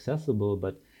they are accessible.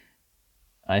 But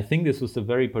I think this was a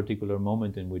very particular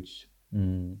moment in which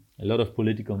a lot of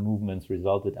political movements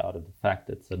resulted out of the fact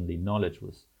that suddenly knowledge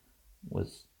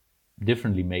was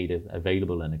differently made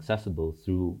available and accessible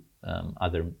through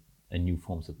other and new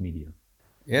forms of media.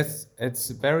 Yes, it's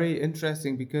very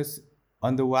interesting because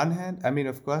on the one hand,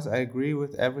 of course, I agree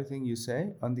with everything you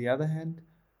say. On the other hand,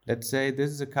 let's say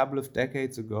this is a couple of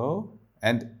decades ago,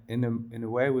 and in a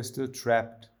way we're still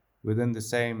trapped within the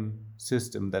same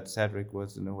system that Cedric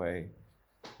was in a way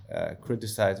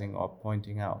criticizing or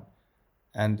pointing out.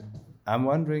 And I'm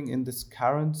wondering, in this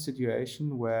current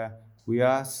situation where we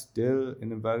are still,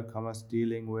 in inverted commas,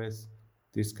 dealing with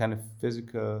this kind of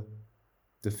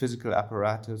the physical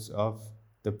apparatus of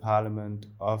the parliament,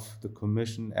 of the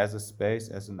commission as a space,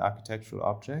 as an architectural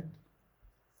object.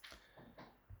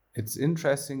 It's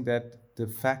interesting that the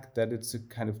fact that it's a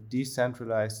kind of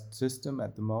decentralized system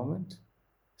at the moment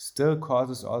still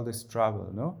causes all this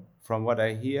trouble, no? From what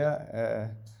I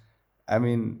hear,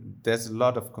 there's a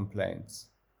lot of complaints,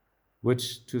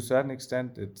 which to a certain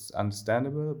extent it's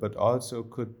understandable, but also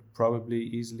could probably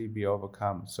easily be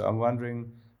overcome. So I'm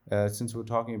wondering, since we're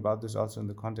talking about this also in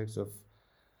the context of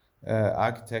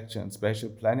architecture and spatial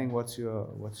planning. What's your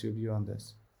view on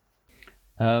this?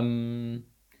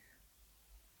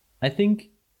 I think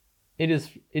it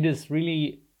is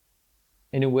really,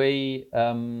 in a way,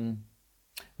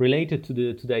 related to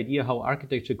the idea how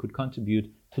architecture could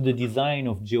contribute to the design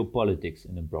of geopolitics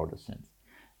in a broader sense.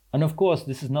 And of course,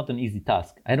 this is not an easy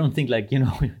task. I don't think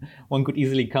one could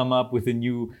easily come up with a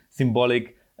new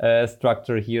symbolic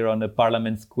structure here on the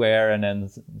Parliament Square and then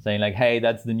saying like, hey,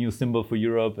 that's the new symbol for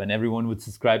Europe, and everyone would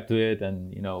subscribe to it,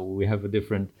 and we have a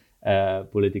different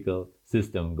political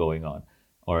system going on,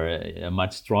 or a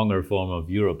much stronger form of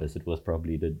Europe, as it was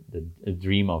probably the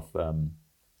dream of an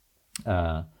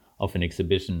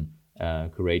exhibition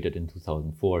curated in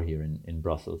 2004 here in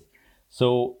Brussels.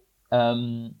 So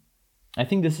I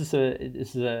think this is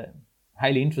a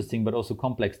highly interesting but also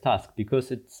complex task, because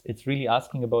it's really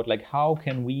asking about like how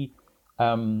can we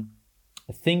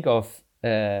think of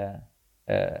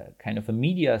kind of a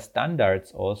media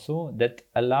standards also that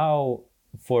allow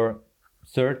for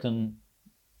certain,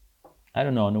 I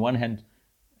don't know, on the one hand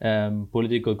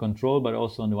political control, but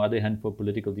also on the other hand for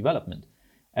political development.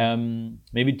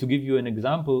 Maybe to give you an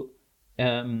example,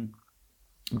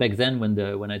 back then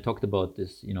when I talked about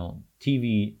this,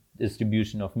 TV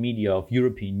distribution of media, of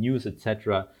European news,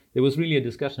 etc., there was really a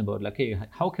discussion about like, hey,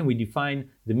 how can we define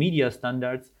the media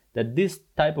standards that this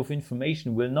type of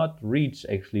information will not reach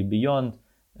actually beyond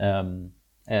the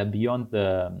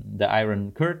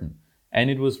Iron Curtain. And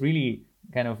it was really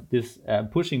kind of this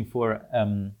pushing for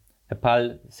a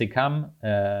Pohl-Sekam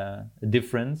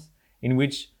difference, in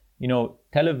which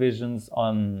televisions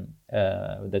on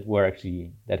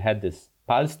that had this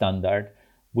Pohl standard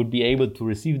would be able to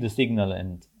receive the signal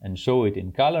and show it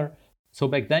in color. So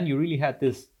back then you really had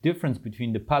this difference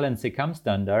between the Pohl and Sekam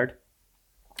standard,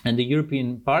 and the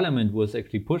European Parliament was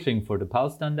actually pushing for the Pohl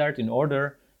standard in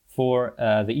order for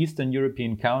the Eastern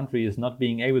European countries not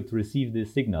being able to receive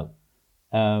this signal.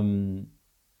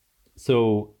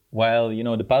 So while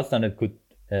the Pohl standard could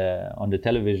on the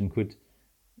television could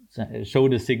show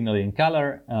the signal in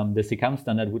color, the Sekam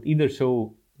standard would either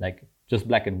show like just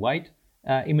black and white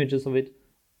images of it,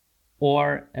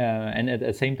 or and at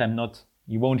the same time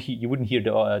you wouldn't hear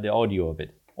the audio of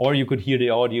it, or you could hear the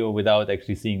audio without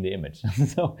actually seeing the image.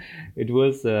 So it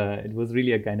was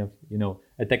really a kind of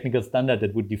a technical standard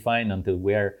that would define until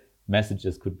where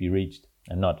messages could be reached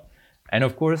and not. And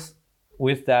of course,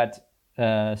 with that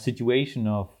situation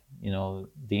of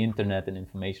the internet and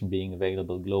information being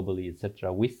available globally,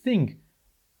 etc., we think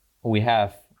we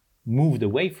have moved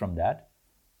away from that,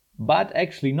 but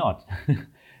actually not.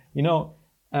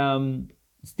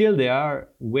 Still there are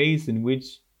ways in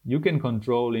which you can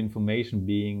control information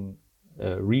being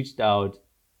reached out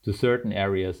to certain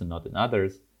areas and not in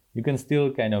others. You can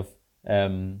still kind of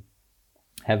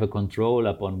have a control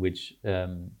upon which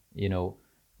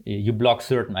you block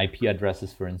certain IP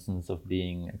addresses, for instance, of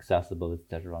being accessible,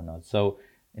 etc. or not. So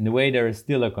in a way, there is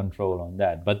still a control on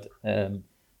that. But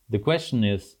the question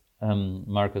is,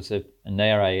 Marcus, and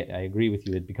there I agree with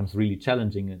you, it becomes really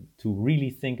challenging to really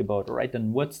think about, all right,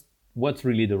 then what's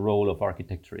really the role of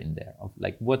architecture in there? Of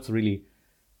like, what's really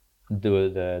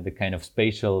the kind of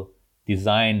spatial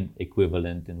design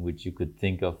equivalent in which you could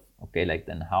think of, okay, like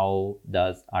then how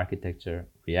does architecture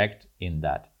react in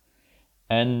that?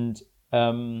 And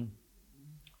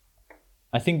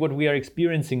I think what we are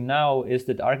experiencing now is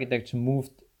that architecture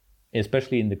moved,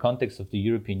 especially in the context of the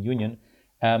European Union,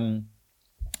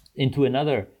 into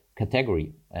another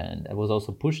category, and it was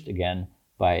also pushed again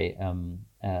by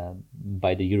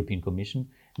the European Commission,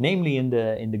 namely in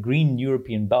the Green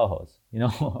European Bauhaus,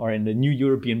 or in the New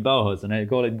European Bauhaus, and I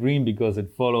call it green because it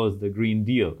follows the Green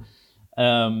Deal.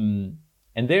 And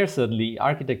there certainly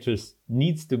architecture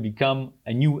needs to become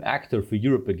a new actor for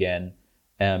Europe again,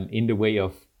 in the way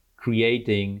of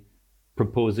creating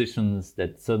propositions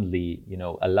that suddenly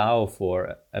allow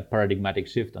for a paradigmatic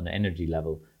shift on the energy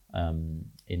level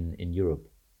in Europe.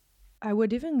 I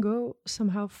would even go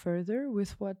somehow further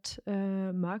with what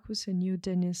Marcus and you,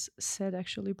 Dennis, said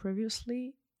actually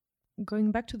previously,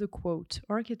 going back to the quote,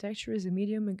 architecture is a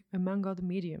medium among other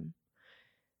medium.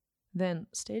 Then,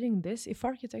 stating this, if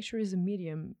architecture is a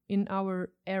medium in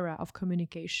our era of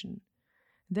communication,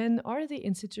 then are the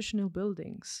institutional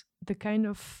buildings the kind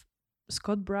of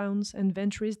Scott Brown's and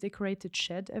Venturi's decorated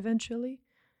shed eventually?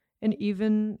 And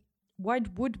even, why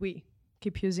would we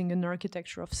keep using an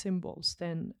architecture of symbols?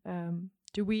 Then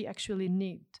do we actually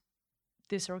need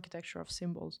this architecture of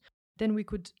symbols? Then we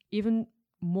could even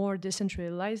more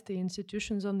decentralize the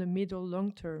institutions on the middle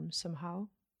long term somehow.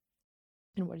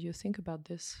 And what do you think about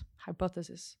this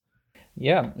hypothesis?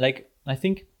 Yeah, like I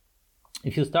think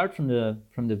if you start from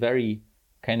the very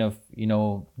kind of,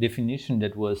 definition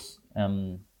that was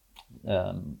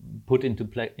put into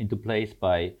place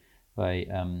by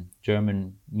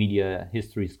German media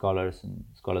history scholars and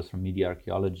scholars from media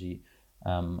archaeology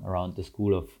around the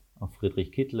school of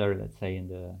Friedrich Kittler, let's say in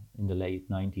the late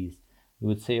 90s. We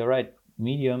would say, all right,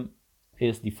 medium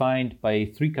is defined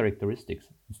by three characteristics.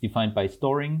 It's defined by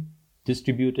storing,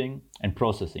 distributing, and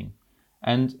processing.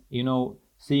 And,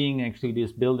 seeing actually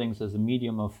these buildings as a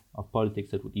medium of politics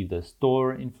that would either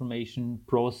store information,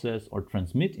 process, or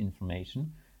transmit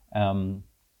information,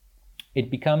 it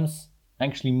becomes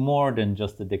actually more than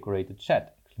just a decorated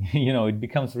shed. It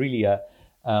becomes really a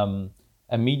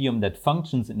medium that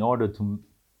functions in order to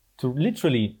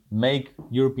literally make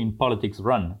European politics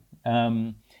run.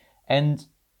 And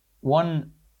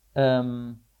one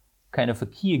kind of a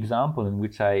key example in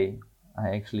which I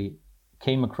actually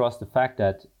came across the fact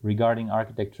that regarding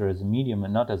architecture as a medium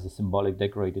and not as a symbolic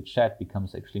decorated shed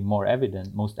becomes actually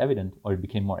most evident, or it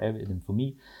became more evident for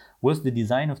me, was the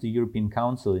design of the European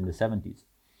Council in the 70s.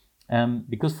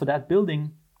 Because for that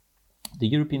building, the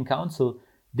European Council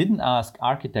didn't ask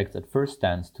architects at first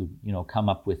stance to, come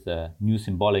up with a new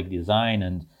symbolic design.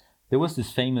 And there was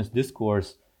this famous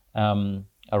discourse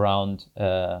around,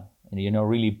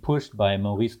 really pushed by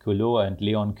Maurice Collot and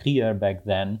Leon Krier back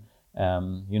then,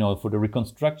 for the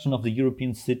reconstruction of the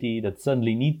European city that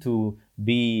suddenly need to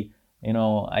be,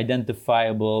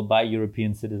 identifiable by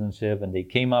European citizenship. And they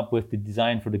came up with the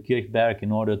design for the Kirchberg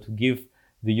in order to give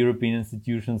the European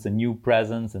institutions a new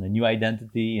presence and a new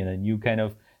identity and a new kind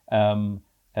of,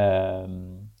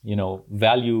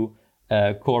 value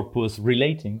corpus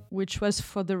relating. Which was,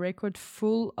 for the record,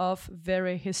 full of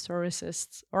very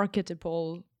historicist,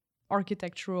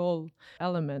 architectural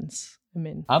elements.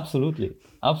 Absolutely.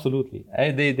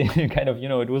 They kind of,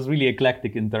 it was really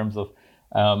eclectic in terms of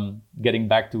getting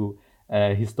back to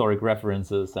historic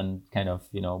references and kind of,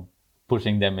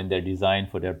 pushing them in their design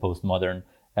for their postmodern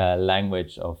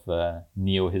language of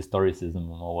neo-historicism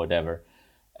or whatever.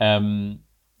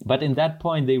 But in that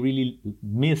point, they really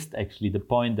missed actually the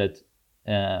point that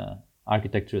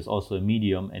architecture is also a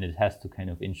medium and it has to kind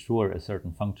of ensure a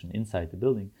certain function inside the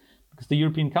building. Because the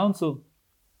European Council,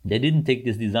 they didn't take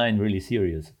this design really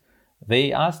serious.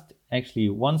 They asked actually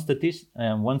one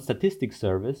statistics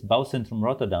service, Baucentrum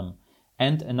Rotterdam,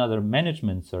 and another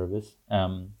management service,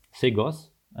 CEGOS,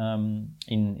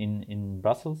 in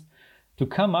Brussels, to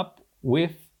come up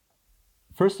with,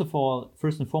 first and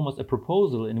foremost, a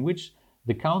proposal in which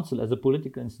the council as a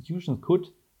political institution could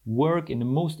work in the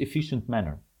most efficient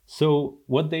manner. So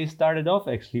what they started off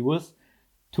actually was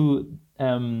to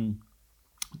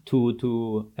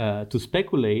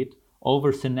speculate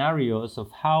over scenarios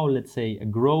of how, let's say, a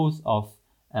growth of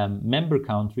member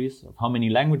countries, of how many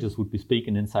languages would be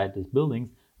spoken inside these buildings,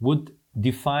 would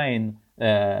define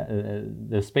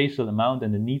the spatial amount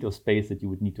and the need of space that you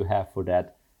would need to have for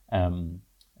that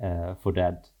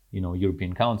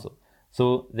European Council.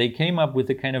 So they came up with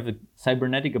a kind of a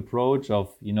cybernetic approach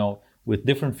of, with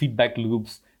different feedback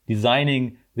loops,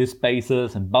 designing these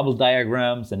spaces and bubble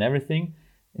diagrams and everything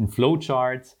in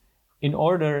flowcharts, in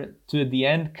order to, at the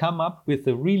end, come up with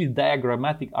a really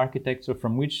diagrammatic architecture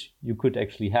from which you could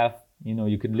actually have,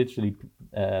 you could literally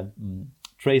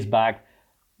trace back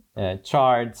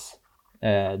charts,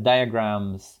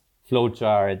 diagrams,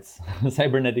 flowcharts,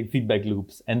 cybernetic feedback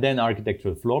loops, and then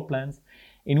architectural floor plans,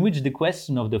 in which the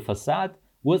question of the facade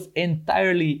was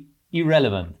entirely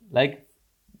irrelevant. Like,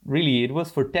 really, it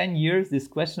was for 10 years, this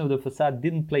question of the facade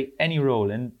didn't play any role.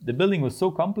 And the building was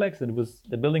so complex, and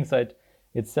the building site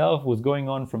itself was going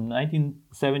on from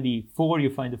 1974, you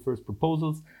find the first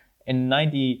proposals. In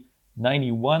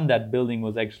 1991, that building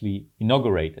was actually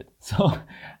inaugurated. So,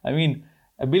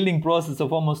 a building process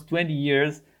of almost 20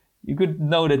 years, you could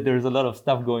know that there's a lot of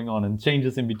stuff going on and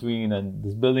changes in between, and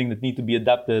this building that need to be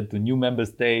adapted to new member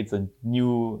states and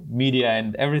new media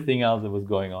and everything else that was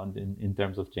going on in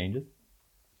terms of changes.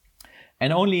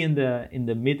 And only in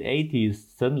the mid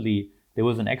 80s, suddenly there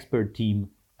was an expert team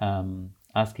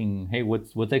asking, hey,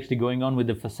 what's actually going on with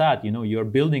the facade? You're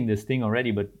building this thing already,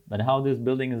 but how this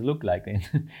building is look like?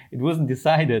 It wasn't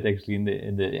decided actually in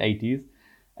the 80s.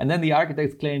 And then the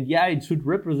architects claimed, yeah, it should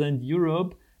represent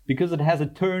Europe because it has a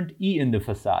turned E in the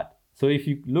facade. So if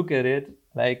you look at it,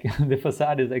 like the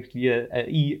facade is actually a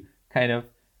E kind of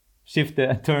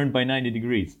shifted, turned by 90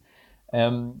 degrees.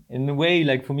 In a way,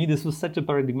 like for me, this was such a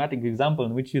paradigmatic example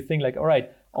in which you think like, all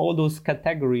right, all those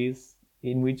categories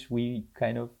in which we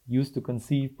kind of used to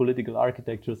conceive political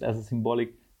architectures as a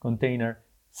symbolic container,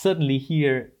 suddenly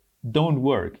here don't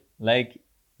work. Like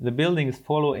the buildings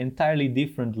follow entirely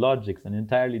different logics and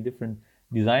entirely different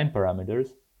design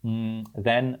parameters.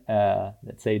 than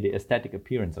let's say the aesthetic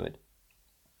appearance of it.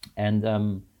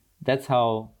 And that's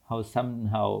how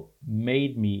somehow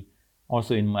made me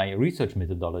also in my research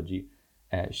methodology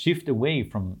shift away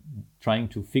from trying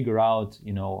to figure out,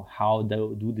 how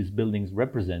do these buildings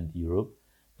represent Europe,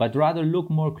 but rather look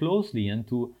more closely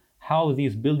into how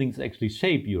these buildings actually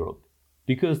shape Europe,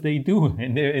 because they do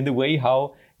in the way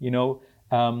how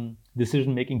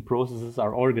decision-making processes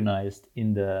are organized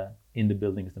in the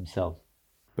buildings themselves.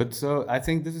 But so I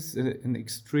think this is an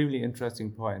extremely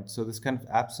interesting point. So this kind of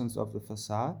absence of the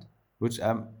facade, which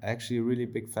I'm actually a really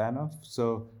big fan of.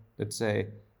 So let's say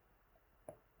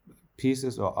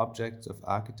pieces or objects of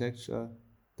architecture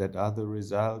that are the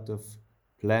result of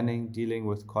planning, dealing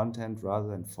with content rather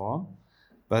than form.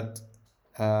 But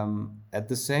at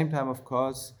the same time, of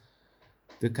course,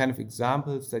 the kind of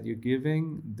examples that you're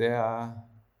giving, they are,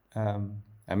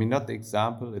 not the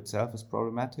example itself is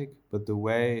problematic, but the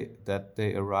way that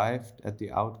they arrived at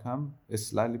the outcome is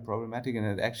slightly problematic. And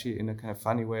it actually, in a kind of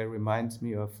funny way, reminds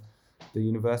me of the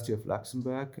University of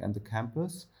Luxembourg and the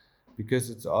campus, because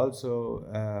it's also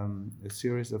a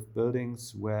series of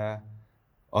buildings where,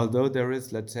 although there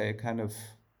is, let's say, a kind of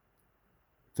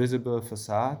visible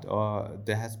facade, or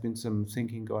there has been some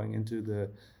thinking going into the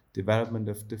development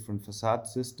of different facade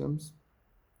systems,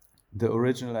 the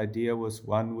original idea was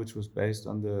one which was based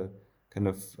on the kind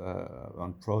of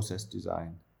on process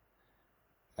design.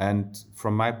 And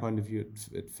from my point of view,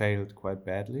 it failed quite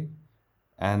badly.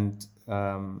 And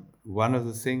one of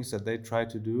the things that they tried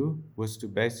to do was to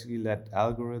basically let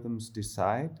algorithms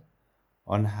decide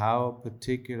on how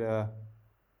particular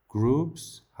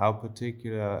groups, how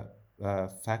particular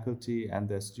faculty and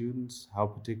their students, how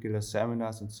particular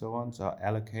seminars and so on are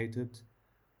allocated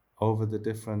over the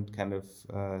different kind of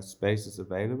spaces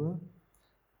available,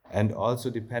 and also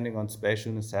depending on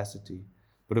spatial necessity.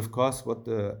 But of course, what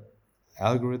the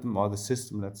algorithm or the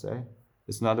system, let's say,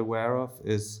 is not aware of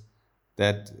is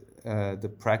that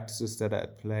the practices that are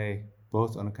at play,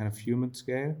 both on a kind of human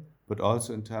scale, but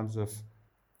also in terms of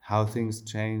how things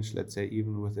change, let's say,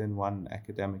 even within one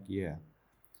academic year.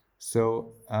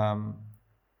 So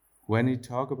when you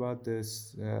talk about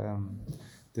this,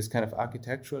 this kind of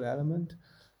architectural element,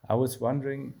 I was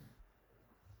wondering,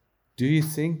 do you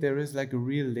think there is like a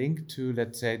real link to,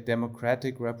 let's say,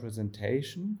 democratic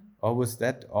representation? Or was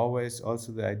that always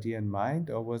also the idea in mind?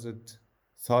 Or was it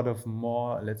thought of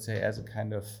more, let's say, as a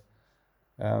kind of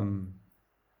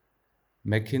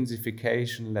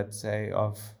McKinseyfication, let's say,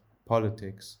 of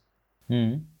politics?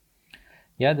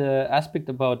 Yeah, the aspect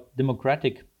about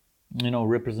democratic,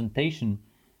 representation,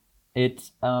 it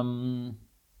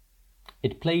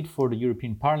played for the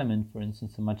European Parliament, for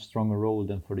instance, a much stronger role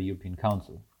than for the European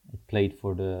Council. It played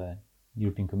for the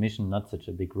European Commission not such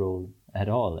a big role at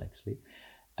all, actually.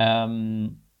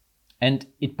 And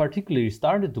it particularly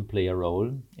started to play a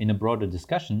role in a broader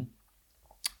discussion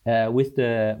with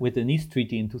the Nice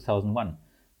Treaty in 2001,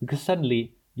 because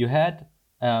suddenly you had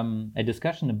a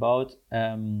discussion about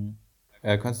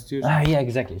constitution. Yeah,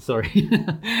 exactly. Sorry.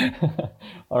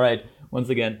 All right. Once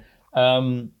again,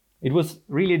 it was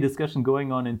really a discussion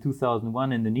going on in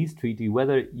 2001 in the Nice Treaty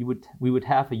whether we would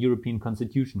have a European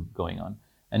constitution going on,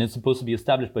 and it's supposed to be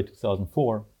established by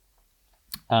 2004.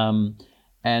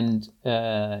 And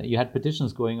you had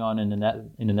petitions going on in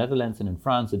the Netherlands and in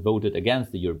France that voted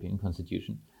against the European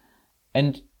Constitution.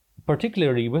 And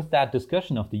particularly with that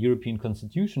discussion of the European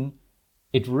Constitution,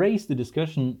 it raised the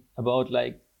discussion about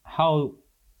like how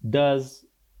does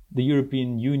the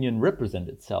European Union represent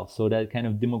itself? So that kind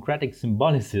of democratic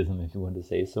symbolism, if you want to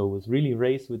say so, was really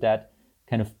raised with that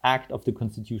kind of act of the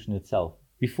Constitution itself.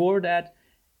 Before that,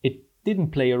 it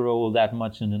didn't play a role that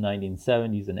much in the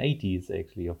 1970s and 80s,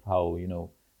 actually, of how,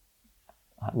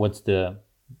 what's the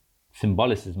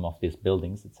symbolism of these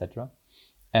buildings, etc.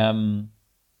 And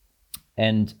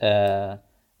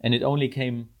it only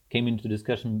came into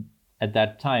discussion at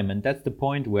that time. And that's the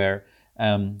point where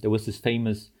there was this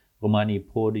famous Romano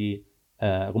Prodi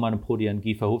and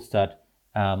Guy Verhofstadt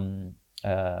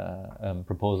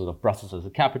proposal of Brussels as a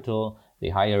capital. They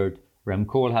hired Rem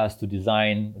Koolhaas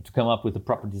to come up with a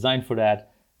proper design for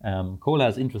that.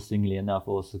 Koolhaas, interestingly enough,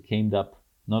 also came up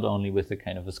not only with a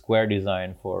kind of a square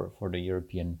design for the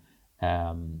European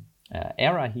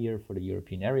era here, for the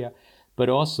European area, but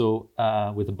also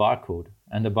with a barcode.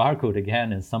 And the barcode,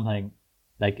 again, is something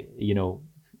like,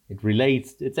 it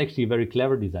relates, it's actually a very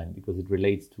clever design because it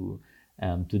relates to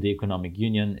the economic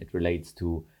union, it relates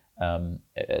to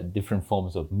different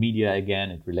forms of media again,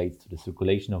 it relates to the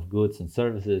circulation of goods and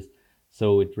services.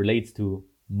 So it relates to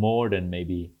more than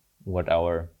maybe what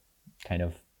our kind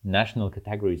of national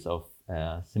categories of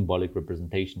symbolic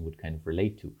representation would kind of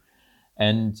relate to.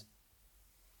 And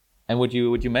what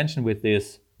you mentioned with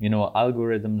this,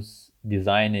 algorithms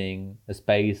designing a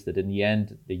space that in the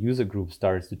end the user group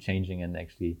starts to changing, and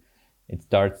actually they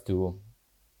start to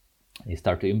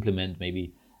implement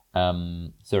maybe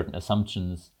certain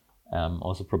assumptions,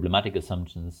 also problematic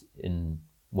assumptions in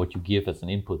what you give as an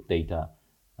input data,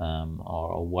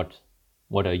 or what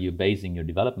are you basing your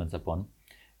developments upon,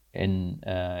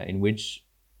 in which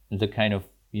the kind of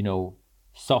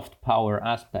soft power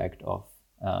aspect of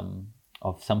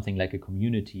something like a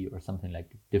community or something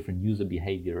like different user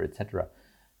behavior, etc.,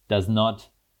 is not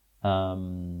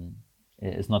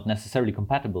necessarily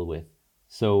compatible with.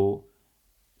 So,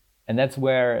 and that's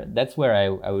where I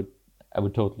would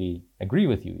totally agree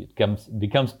with you. It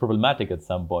becomes problematic at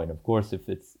some point. Of course, if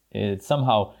it's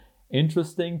somehow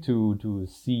interesting to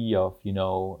see of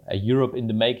a Europe in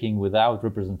the making without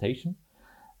representation,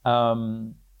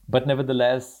 but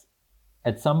nevertheless,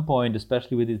 at some point,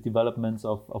 especially with these developments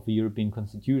of the European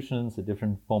constitutions, the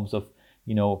different forms of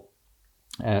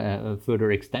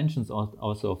further extensions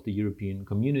also of the European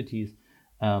communities,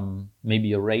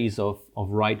 maybe a race of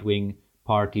right-wing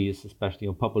parties, especially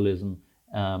of populism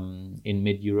in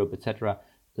mid-Europe, etc.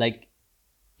 Like,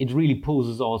 it really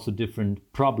poses also different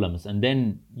problems, and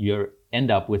then you end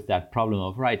up with that problem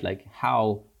of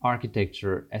how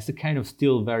architecture, as a kind of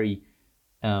still very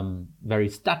very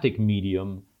static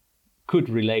medium, could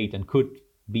relate and could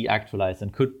be actualized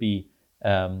and could be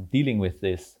dealing with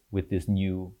these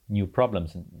new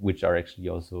problems, which are actually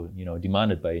also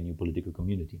demanded by a new political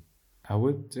community. I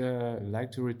would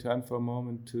like to return for a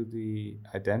moment to the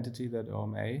identity that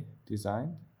OMA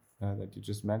designed, that you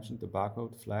just mentioned, the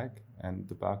barcode flag and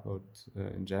the barcode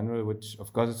in general, which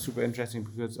of course is super interesting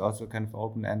because it's also kind of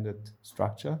open-ended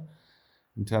structure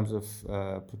in terms of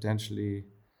potentially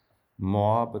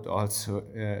more, but also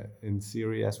in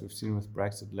theory, as we've seen with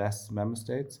Brexit, less member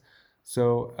states.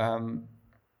 So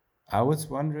I was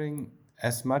wondering,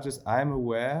 as much as I'm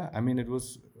aware, I mean, it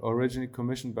was originally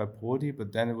commissioned by Prodi,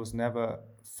 but then it was never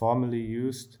formally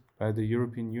used by the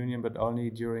European Union, but only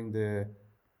during the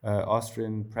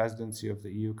Austrian presidency of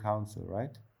the EU Council,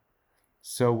 right?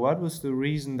 So what was the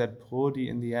reason that Prodi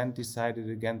in the end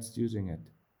decided against using it?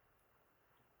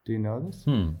 Do you know this?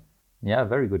 Yeah,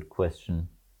 very good question.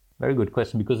 Very good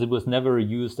question, because it was never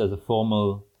used as a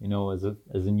formal, as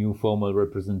a new formal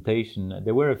representation.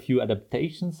 There were a few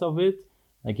adaptations of it.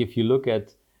 Like if you look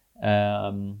at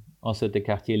also at the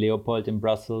Quartier Leopold in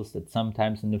Brussels, that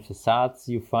sometimes in the facades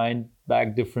you find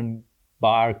back different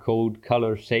barcode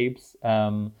color shapes.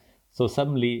 So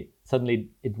suddenly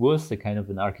it was a kind of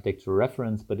an architectural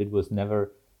reference, but it was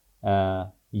never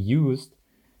used.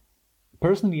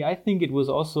 Personally, I think it was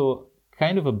also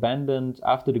kind of abandoned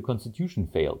after the constitution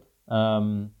failed,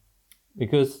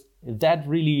 because that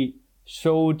really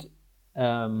showed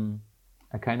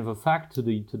a kind of a fact to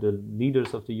the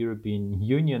leaders of the European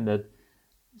Union that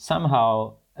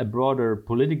somehow a broader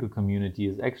political community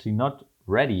is actually not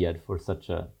ready yet for such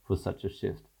a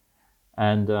shift,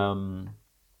 and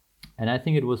I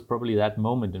think it was probably that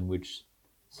moment in which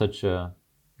such a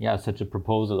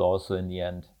proposal also in the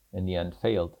end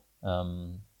failed,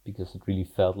 because it really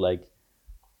felt like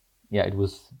it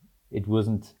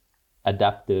wasn't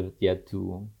adapted yet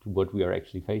to what we are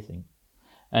actually facing.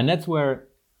 And that's where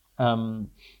Rem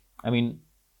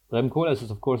Koolhaas is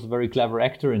of course a very clever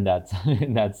actor in that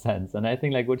in that sense, and I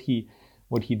think like what he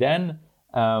then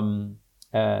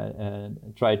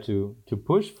tried to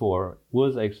push for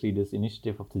was actually this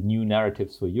initiative of the new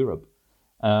narratives for Europe.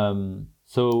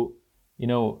 So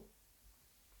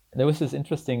there was this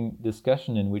interesting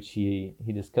discussion in which he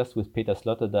discussed with Peter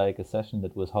Sloterdijk a session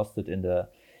that was hosted in the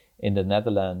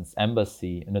Netherlands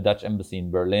embassy, in the Dutch embassy in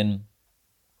Berlin,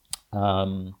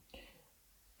 and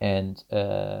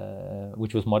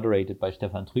which was moderated by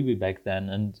Stefan Trüby back then.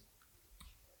 And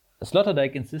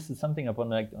Sloterdijk insisted something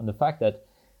upon on the fact that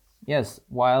yes,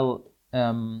 while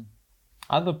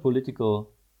other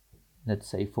political, let's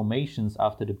say, formations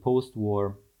after the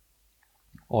post-war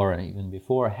or even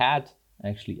before had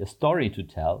actually a story to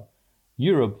tell,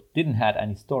 Europe didn't have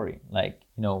any story. Like,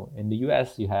 in the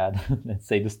US you had, let's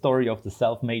say, the story of the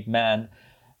self-made man,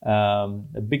 a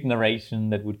big narration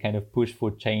that would kind of push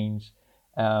for change.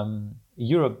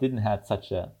 Europe didn't have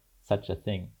such a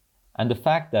thing. And the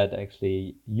fact that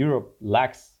actually Europe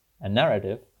lacks a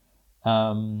narrative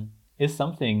is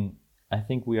something I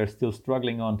think we are still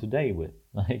struggling on today with.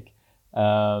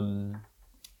 And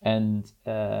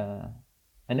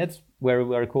that's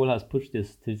where Koolhaas pushed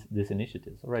this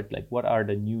initiative. All right, like what are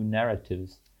the new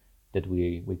narratives that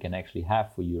we can actually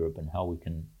have for Europe, and how we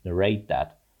can narrate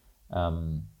that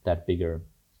bigger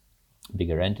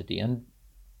entity. And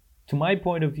to my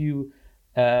point of view,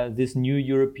 this new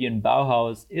European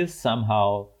Bauhaus is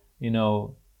somehow,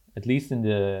 at least in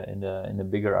the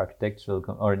bigger architectural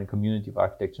or in the community of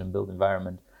architecture and built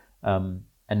environment,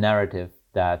 a narrative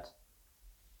that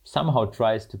somehow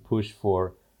tries to push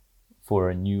for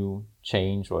a new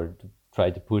change, or to try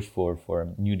to push for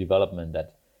a new development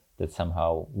that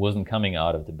somehow wasn't coming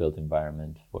out of the built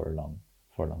environment for a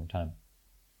long time.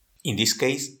 In this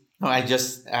case, no, I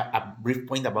just a brief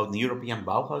point about the European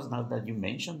Bauhaus. Now that you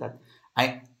mentioned that,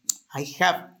 I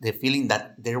have the feeling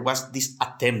that there was this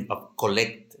attempt of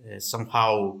collect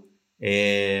somehow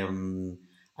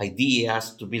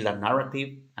ideas to build a narrative,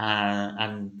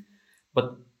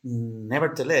 but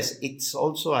nevertheless, it's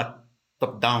also a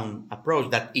top-down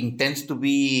approach that intends to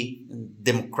be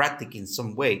democratic in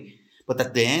some way, but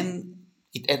at the end,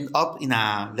 it ends up in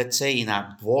a, let's say, in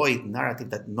a void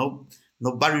narrative that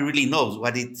nobody really knows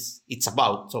what it's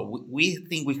about. So we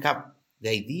think we have the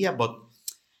idea, but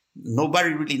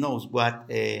nobody really knows what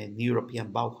the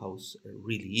European Bauhaus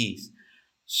really is.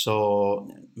 So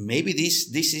maybe this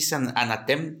is an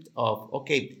attempt of,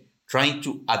 trying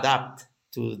to adapt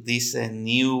to this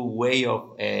new way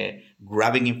of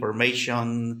grabbing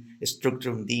information,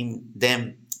 structuring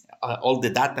them, all the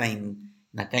data in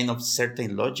a kind of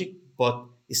certain logic, but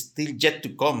it's still yet to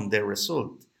come the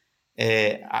result.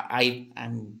 I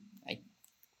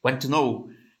want to know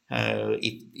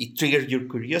if it triggers your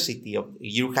curiosity, of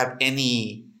you have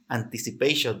any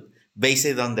anticipation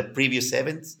based on the previous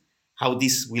events, how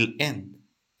this will end,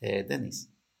 Dennis?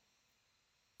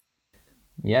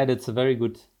 Yeah, that's a very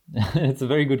good it's a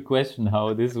very good question,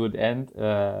 how this would end.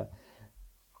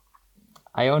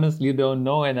 I honestly don't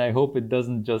know, and I hope it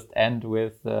doesn't just end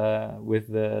with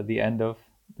the end of,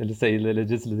 let's say, the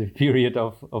legislative period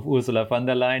of Ursula von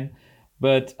der Leyen.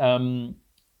 But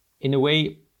in a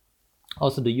way,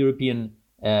 also the European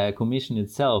Commission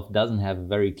itself doesn't have a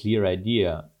very clear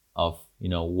idea of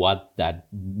what that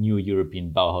new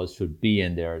European Bauhaus should be,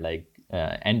 and there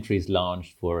are entries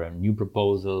launched for new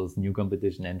proposals, new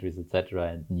competition entries, etc.,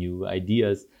 and new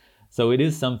ideas. So it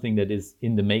is something that is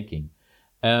in the making,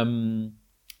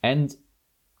 and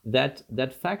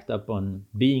that fact upon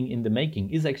being in the making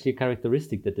is actually a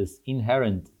characteristic that is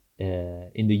inherent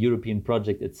in the European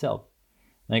project itself.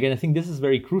 And again, I think this is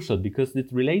very crucial because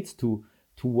it relates to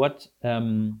what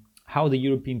how the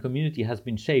European community has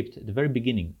been shaped at the very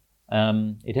beginning.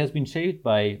 It has been shaped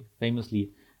by,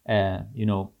 famously,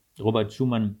 Robert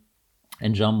Schuman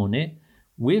and Jean Monnet,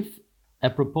 with a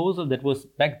proposal that was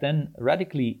back then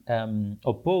radically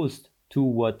opposed to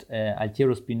what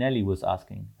Altiero Spinelli was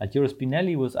asking. Altiero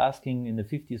Spinelli was asking in the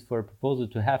 50s for a proposal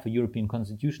to have a European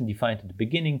constitution defined at the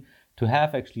beginning, to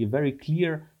have actually a very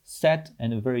clear set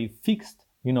and a very fixed,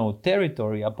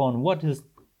 territory upon what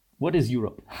is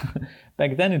Europe.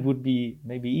 Back then, it would be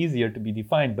maybe easier to be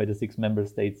defined by the 6 member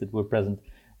states that were present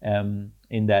in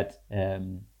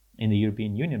the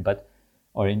European Union,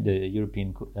 or in the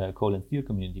European coal and steel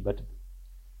community. But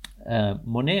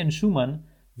Monet and Schuman,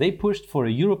 they pushed for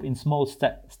a Europe in small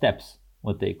steps,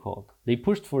 what they called. They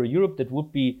pushed for a Europe that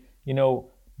would be,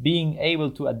 being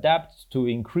able to adapt, to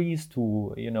increase,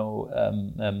 to,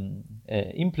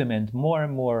 implement more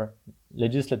and more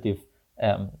legislative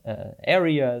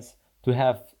areas, to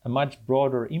have a much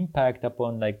broader impact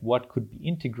upon what could be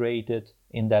integrated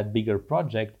in that bigger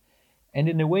project. And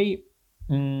in a way,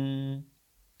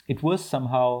 it was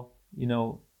somehow,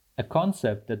 a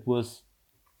concept that was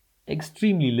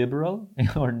extremely liberal,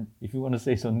 or if you want to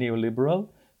say so, neoliberal,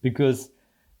 because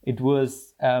it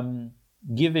was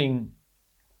giving,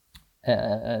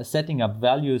 setting up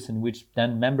values in which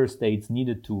then member states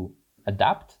needed to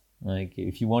adapt.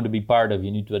 If you want to be part of,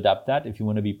 you need to adapt that. If you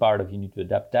want to be part of, you need to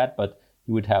adapt that. But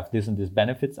you would have this and this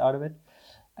benefits out of it.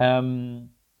 And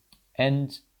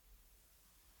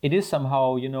it is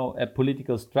somehow, a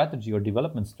political strategy or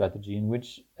development strategy in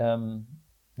which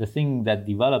the thing that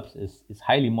develops is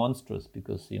highly monstrous,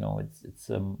 because, it's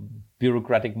a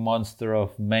bureaucratic monster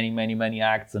of many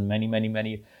acts and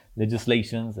many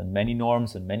legislations and many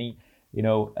norms and many,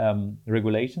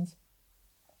 regulations,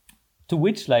 to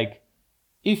which,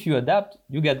 if you adapt,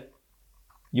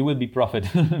 you will be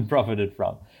profited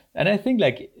from. And I think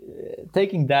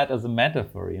taking that as a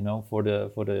metaphor, for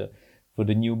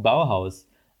the new Bauhaus,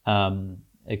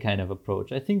 a kind of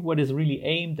approach. I think what is really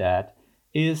aimed at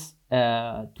is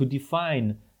to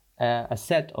define a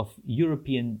set of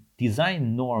European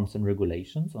design norms and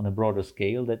regulations on a broader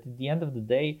scale that at the end of the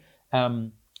day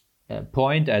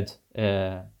point at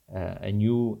a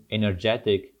new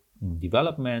energetic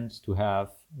development, to have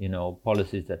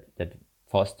policies that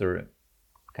foster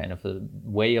kind of a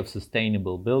way of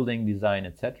sustainable building design,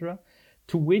 etc.,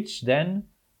 to which then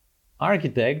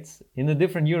architects in the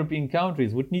different European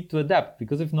countries would need to adapt,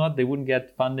 because if not, they wouldn't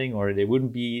get funding, or they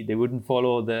wouldn't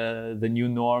follow the new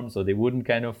norms, or they wouldn't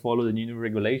kind of follow the new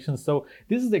regulations. So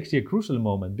this is actually a crucial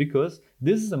moment, because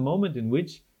this is a moment in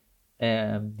which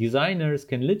designers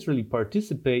can literally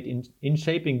participate in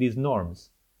shaping these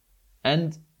norms.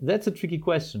 And that's a tricky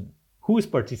question. Who is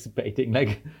participating?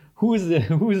 Like, who is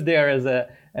there as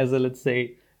a let's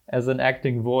say, as an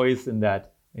acting voice in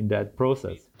that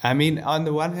process? I mean, on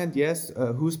the one hand, yes,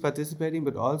 who's participating,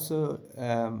 but also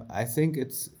I think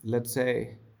it's, let's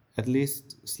say, at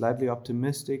least slightly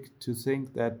optimistic to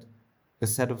think that a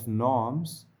set of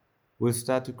norms will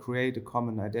start to create a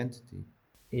common identity.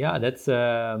 Yeah, that's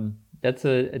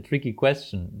a tricky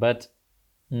question. But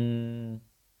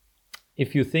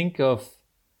if you think of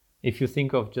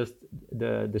just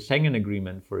the Schengen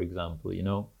Agreement, for example,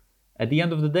 at the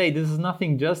end of the day, this is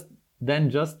nothing just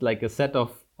like a set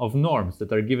of norms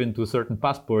that are given to certain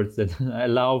passports that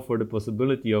allow for the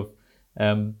possibility of,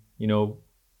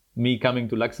 me coming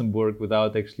to Luxembourg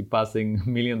without actually passing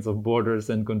millions of borders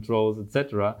and controls,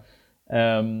 etc.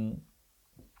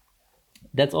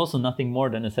 That's also nothing more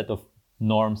than a set of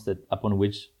norms upon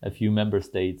which a few member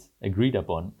states agreed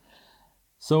upon.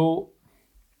 So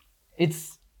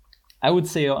I would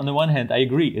say, on the one hand, I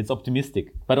agree, it's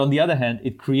optimistic, but on the other hand,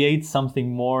 it creates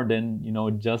something more than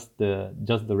just the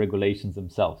regulations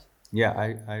themselves. Yeah,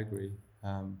 I agree.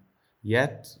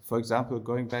 Yet, for example,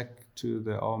 going back to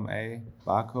the OMA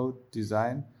barcode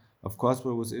design, of course,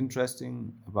 what was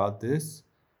interesting about this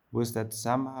was that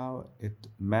somehow it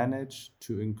managed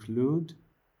to include,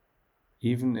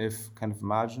 even if kind of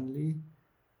marginally,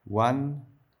 one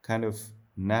kind of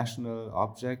national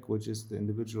object, which is the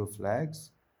individual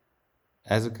flags,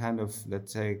 as a kind of,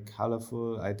 let's say,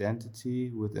 colorful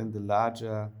identity within the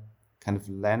larger kind of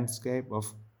landscape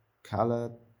of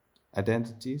colored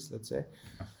identities, let's say.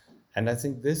 And I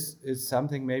think this is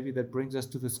something maybe that brings us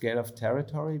to the scale of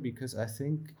territory, because I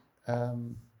think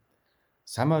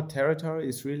somehow territory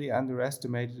is really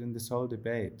underestimated in this whole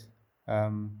debate.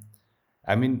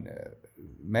 I mean,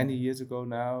 many years ago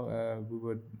now, we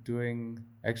were doing,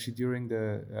 actually during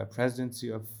the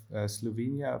presidency of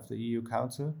Slovenia of the EU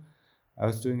Council, I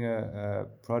was doing a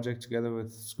project together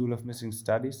with School of Missing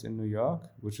Studies in New York,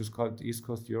 which was called East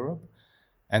Coast Europe.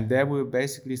 And there we were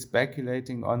basically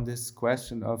speculating on this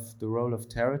question of the role of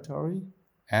territory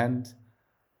and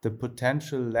the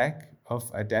potential lack of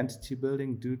identity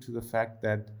building due to the fact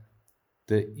that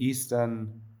the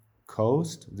eastern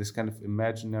coast, this kind of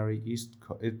imaginary east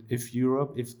coast,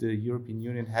 if the European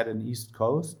Union had an east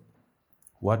coast,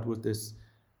 what would this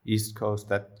east coast,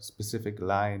 that specific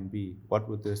line be? What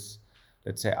would this,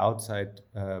 let's say, outside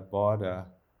border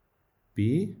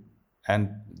be?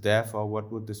 And therefore,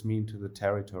 what would this mean to the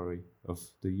territory of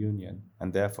the Union?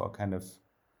 And therefore, kind of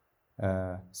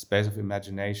space of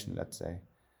imagination, let's say.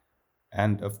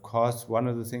 And of course, one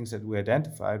of the things that we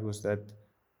identified was that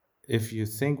if you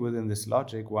think within this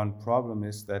logic, one problem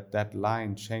is that that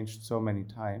line changed so many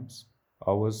times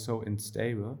or was so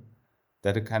unstable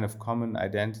that a kind of common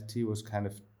identity was kind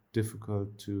of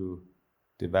difficult to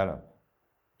develop.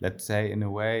 Let's say, in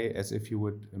a way, as if you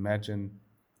would imagine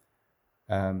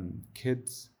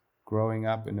kids growing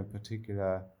up in a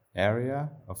particular area.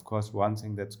 Of course, one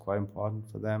thing that's quite important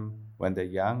for them when they're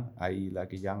young, i.e.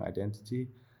 like a young identity,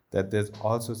 that there's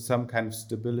also some kind of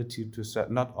stability to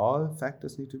certain, not all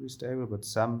factors need to be stable, but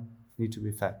some need to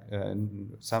be,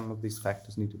 some of these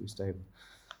factors need to be stable.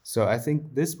 So I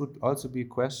think this would also be a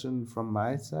question from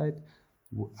my side,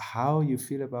 how you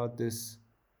feel about this,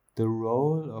 the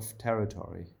role of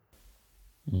territory.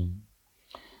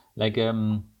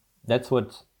 That's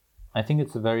what I think.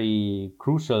 It's a very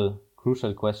crucial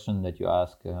question that you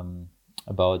ask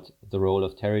about the role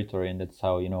of territory, and that's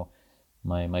how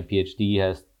my PhD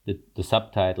has the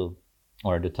subtitle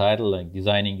or the title, like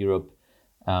Designing Europe,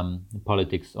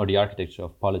 Politics or the Architecture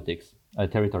of Politics,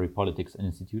 Territory, Politics and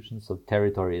Institutions. So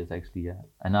territory is actually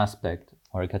an aspect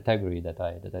or a category that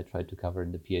I try to cover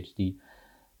in the PhD,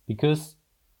 because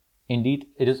indeed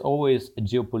it is always a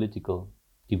geopolitical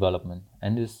development,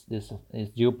 and this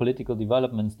geopolitical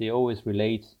developments, they always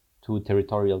relate to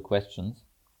territorial questions.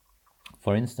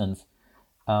 For instance,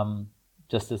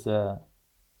 just as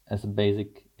a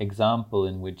basic example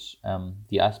in which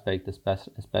the aspect,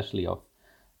 especially of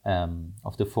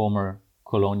the former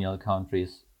colonial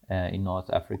countries in North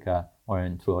Africa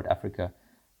or throughout Africa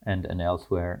and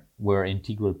elsewhere, were an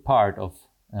integral part of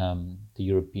the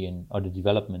European or the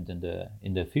development in the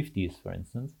 50s, for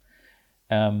instance.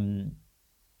 When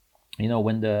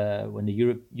the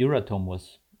Euratom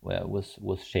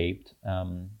was shaped,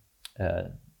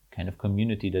 kind of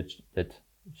community that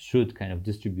should kind of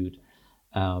distribute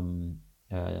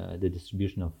the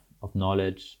distribution of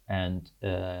knowledge and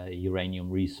uranium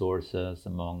resources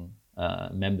among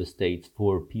member states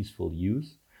for peaceful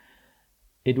use.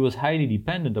 It was highly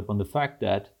dependent upon the fact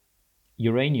that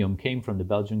uranium came from the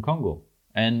Belgian Congo.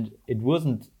 And it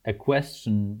wasn't a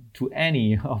question to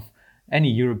any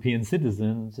European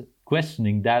citizens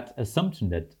questioning that assumption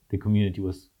that the community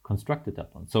was constructed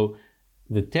upon. So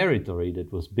the territory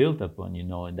that was built upon, in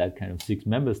that kind of 6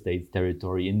 member states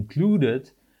territory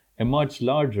included a much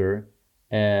larger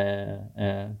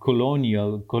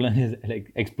colonial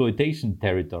like exploitation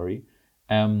territory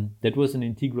that was an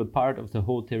integral part of the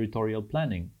whole territorial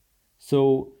planning.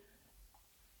 So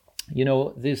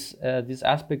this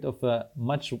aspect of a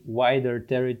much wider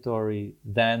territory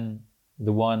than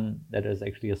the one that is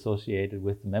actually associated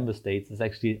with the member states is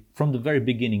actually, from the very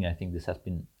beginning, I think this has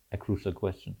been a crucial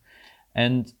question.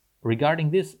 And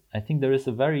regarding this, I think there is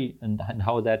and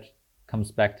how that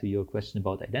comes back to your question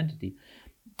about identity,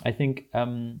 I think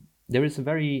there is a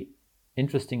very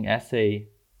interesting essay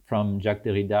from Jacques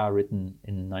Derrida written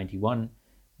in 1991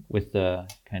 with the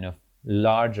kind of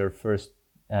larger first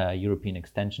European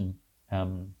extension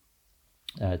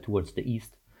towards the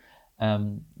east.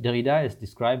 Derrida is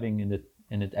describing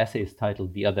in its essays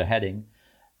titled "The Other Heading,"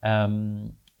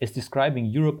 is describing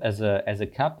Europe as a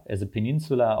cup, as a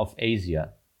peninsula of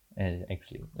Asia.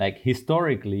 Actually, like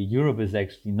historically, Europe is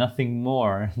actually nothing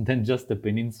more than just a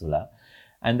peninsula,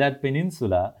 and that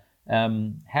peninsula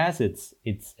has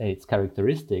its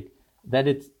characteristic that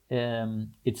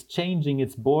it's changing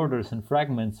its borders and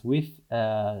fragments with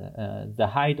the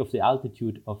height of the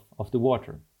altitude of the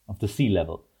water, of the sea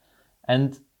level,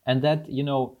 and that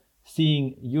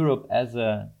seeing Europe as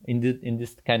in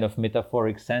this kind of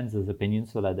metaphoric sense as a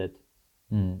peninsula that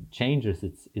changes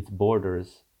its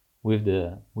borders with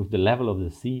the level of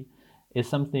the sea is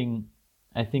something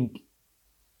I think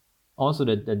also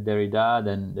that Derrida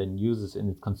then uses in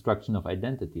its construction of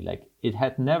identity. Like, it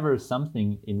had never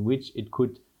something in which it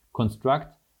could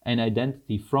construct an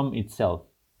identity from itself.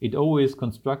 It always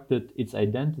constructed its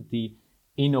identity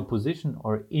in opposition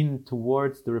or in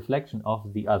towards the reflection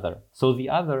of the other. So the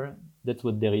other, that's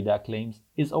what Derrida claims,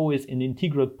 is always an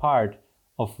integral part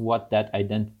of what that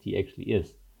identity actually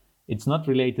is. It's not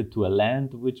related to a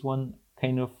land which one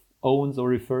kind of owns or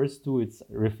refers to. It's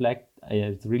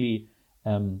really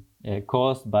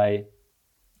caused by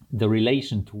the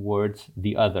relation towards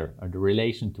the other, or the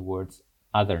relation towards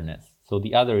otherness. So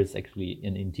the other is actually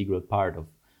an integral part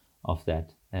of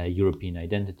that European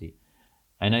identity.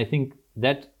 And I think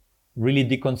that really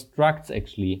deconstructs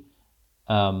actually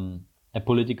a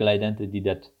political identity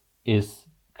that is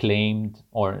claimed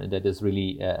or that is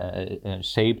really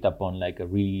shaped upon like a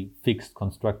really fixed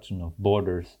construction of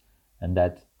borders, and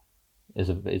that is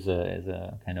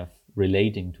a kind of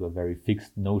relating to a very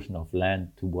fixed notion of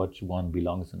land, to what one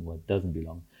belongs and what doesn't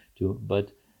belong to.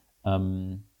 But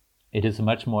it is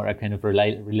much more a kind of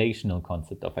relational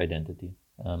concept of identity,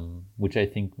 which I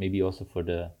think maybe also for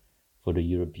the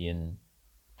European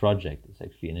project is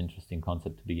actually an interesting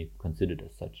concept to be considered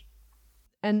as such.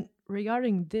 And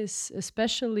regarding this,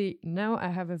 especially now, I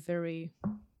have a very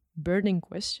burning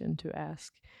question to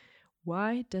ask.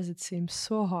 Why does it seem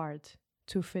so hard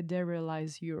to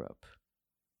federalize Europe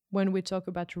when we talk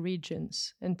about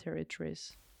regions and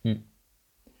territories?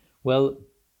 Well,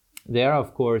 there are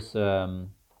of course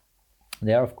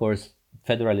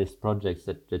federalist projects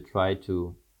that try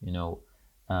to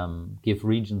give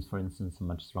regions, for instance, a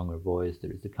much stronger voice.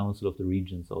 There is the Council of the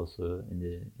Regions also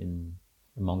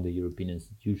among the European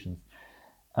institutions.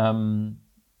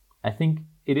 I think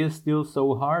it is still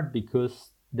so hard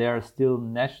because there are still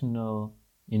national,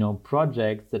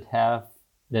 projects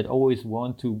that always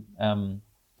want to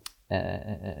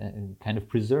kind of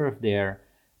preserve their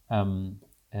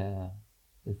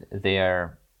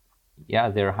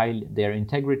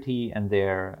integrity and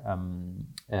their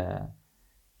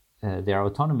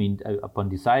autonomy upon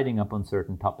deciding upon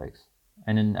certain topics.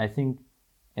 And then I think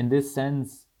in this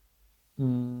sense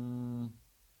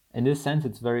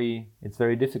it's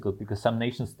very difficult because some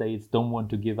nation states don't want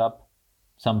to give up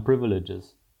some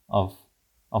privileges of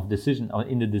decision or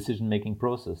in the decision-making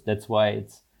process. That's why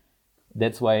it's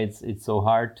so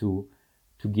hard to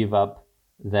give up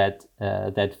that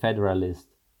federalist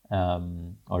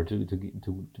or to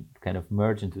kind of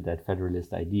merge into that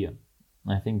federalist idea.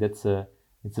 I think it's a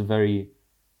very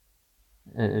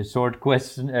short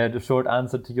question, the short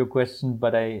answer to your question,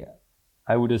 but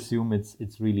I would assume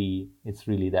it's really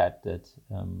that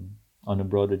on a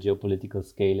broader geopolitical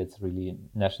scale, it's really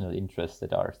national interests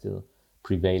that are still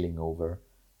prevailing over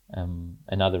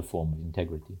another form of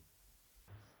integrity.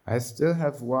 I still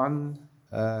have one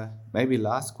maybe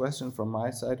last question from my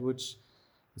side, which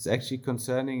is actually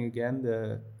concerning again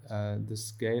the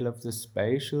scale of the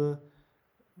spatial,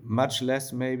 much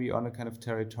less maybe on a kind of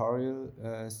territorial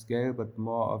scale, but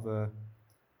more of a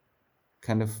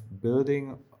kind of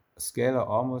building scale, or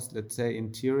almost, let's say,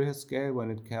 interior scale when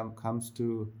it comes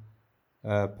to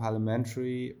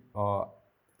parliamentary or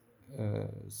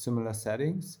similar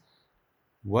settings.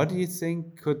 What do you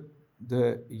think could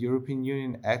the European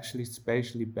Union actually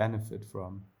spatially benefit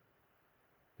from?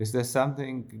 Is there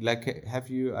something, like, have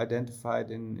you identified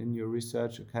in your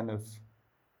research a kind of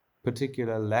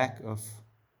particular lack of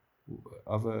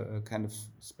a kind of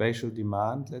spatial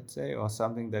demand, let's say, or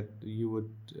something that you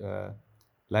would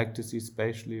like to see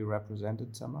spatially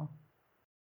represented somehow?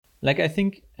 Like, I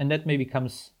think, and that maybe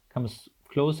comes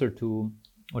closer to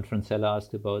what Francella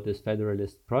asked about this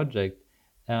federalist project,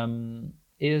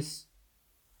 is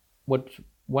what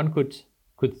one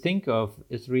could think of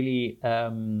is really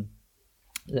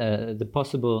the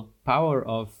possible power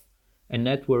of a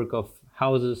network of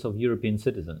houses of European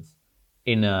citizens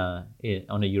on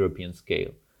a European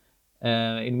scale,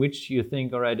 in which you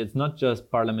think, all right, it's not just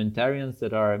parliamentarians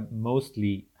that are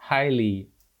mostly highly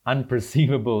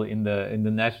unperceivable in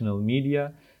the national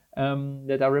media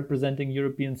that are representing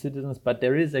European citizens, but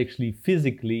there is actually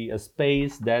physically a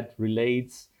space that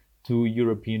relates to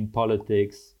European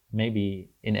politics, maybe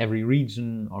in every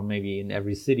region, or maybe in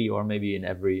every city, or maybe in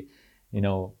every,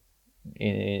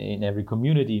 in every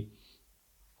community.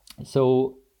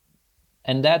 So,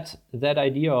 and that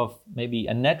idea of maybe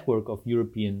a network of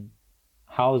European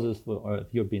houses or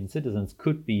European citizens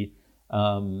could be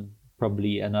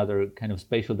probably another kind of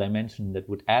spatial dimension that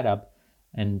would add up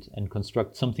and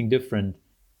construct something different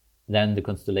than the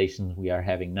constellations we are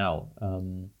having now.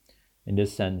 In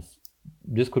this sense,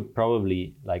 this could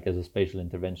probably, like as a spatial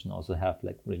intervention, also have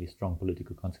like really strong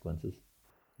political consequences.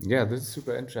 Yeah, this is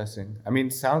super interesting. I mean,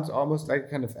 it sounds almost like a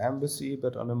kind of embassy,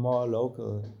 but on a more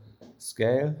local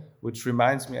scale, which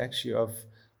reminds me actually of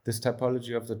this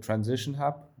typology of the transition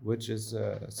hub, which is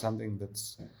something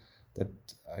that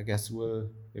I guess will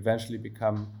eventually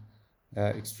become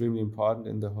extremely important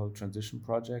in the whole transition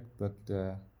project. But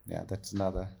yeah, that's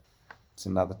another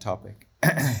topic.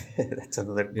 That's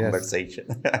another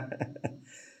conversation.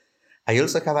 I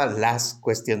also have a last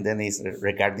question, Dennis,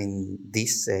 regarding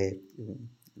this,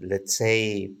 let's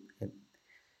say,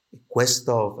 quest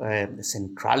of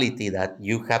centrality that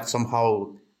you have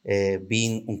somehow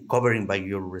been uncovering by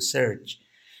your research.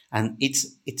 And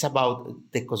it's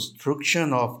about the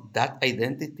construction of that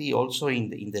identity also in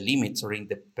the limits or in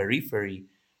the periphery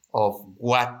of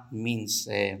what means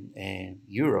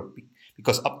Europe.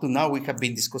 Because up to now we have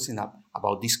been discussing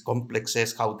about these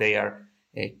complexes, how they are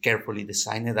carefully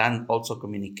designed and also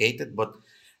communicated, but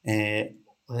the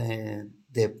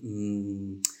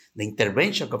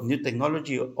intervention of new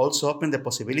technology also opened the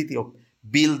possibility of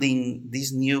building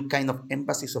this new kind of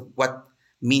emphasis of what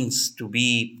means to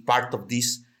be part of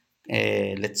this,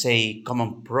 let's say,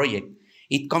 common project.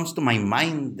 It comes to my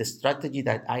mind the strategy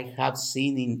that I have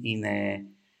seen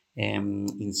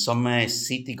in some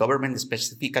city government,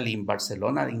 specifically in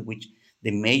Barcelona, in which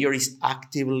the mayor is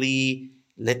actively,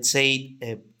 let's say,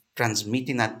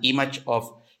 transmitting an image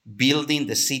of building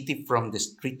the city from the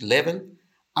street level,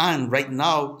 and right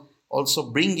now also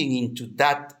bringing into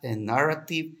that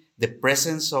narrative the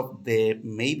presence of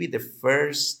maybe the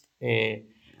first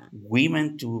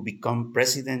women to become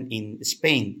president in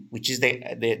Spain, which is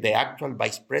the actual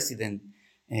vice president,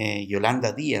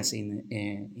 Yolanda Diaz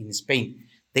in Spain.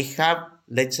 They have,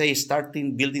 let's say,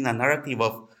 starting building a narrative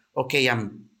of, okay,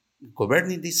 I'm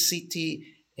governing this city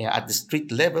at the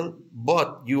street level,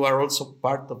 but you are also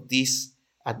part of this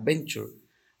adventure.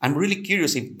 I'm really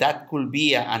curious if that could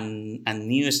be a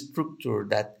new structure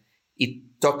that it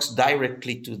talks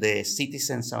directly to the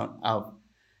citizens of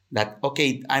that,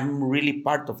 okay, I'm really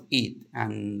part of it.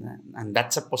 And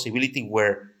that's a possibility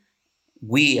where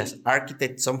we as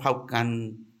architects somehow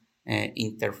can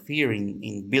interfere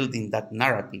in building that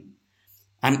narrative.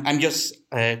 I'm just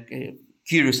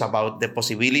curious about the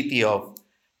possibility of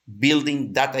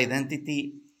building that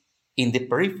identity in the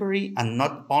periphery and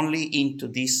not only into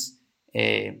these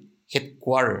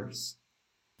headquarters.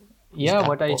 Yeah,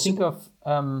 what possible? I think of,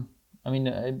 I mean,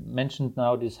 I mentioned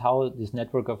now this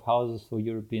network of houses for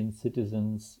European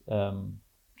citizens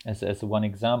as one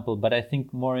example, but I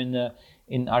think more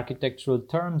in architectural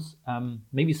terms,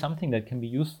 maybe something that can be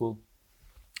useful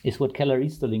is what Keller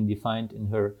Easterling defined in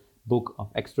her book of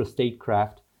extra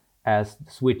statecraft as the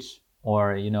switch,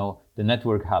 or the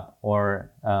network hub,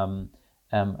 or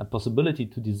a possibility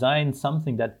to design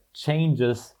something that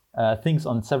changes things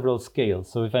on several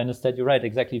scales. So if I understand you right,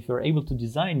 exactly, if you're able to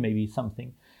design maybe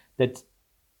something that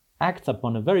acts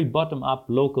upon a very bottom-up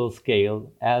local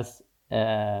scale as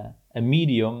a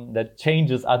medium that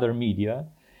changes other media,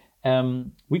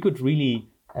 we could really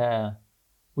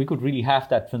have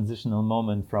that transitional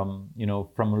moment from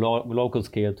local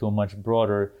scale to a much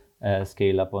broader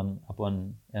scale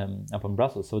upon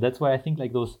Brussels. So that's why I think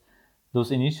like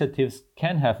those initiatives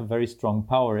can have a very strong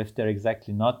power if they're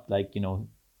exactly not like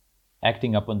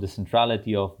acting upon the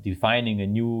centrality of defining a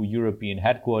new European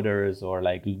headquarters or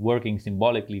like working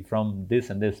symbolically from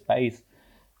this and this space,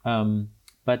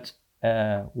 but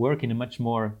work in a much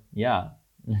more,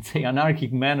 let's say,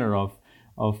 anarchic manner of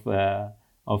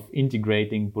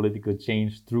integrating political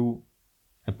change through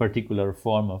a particular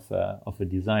form of a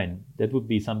design. That would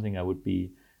be something I would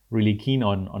be really keen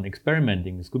on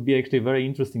experimenting. This could be actually a very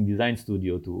interesting design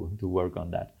studio to work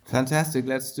on that. Fantastic,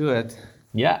 let's do it.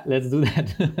 Yeah, let's do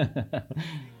that.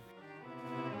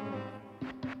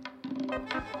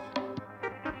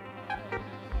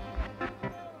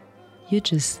 You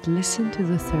just listened to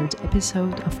the third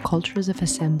episode of Cultures of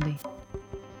Assembly,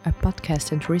 a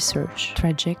podcast and research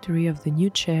trajectory of the new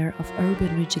chair of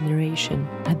urban regeneration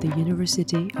at the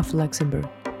University of Luxembourg.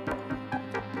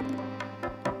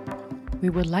 We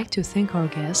would like to thank our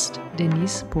guest,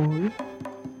 Denise Pohl.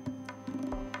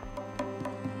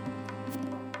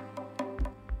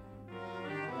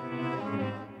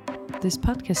 This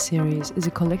podcast series is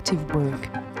a collective work.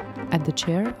 At the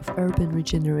Chair of Urban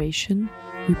Regeneration,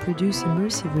 we produce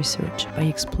immersive research by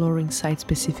exploring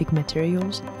site-specific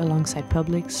materials alongside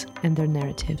publics and their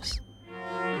narratives.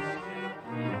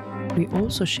 We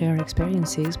also share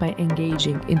experiences by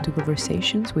engaging into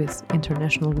conversations with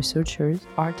international researchers,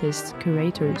 artists,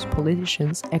 curators,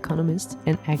 politicians, economists,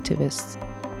 and activists.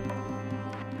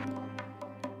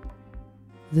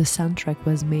 The soundtrack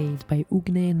was made by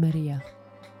Ugne and Maria.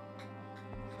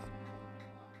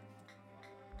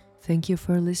 Thank you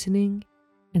for listening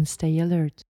and stay alert.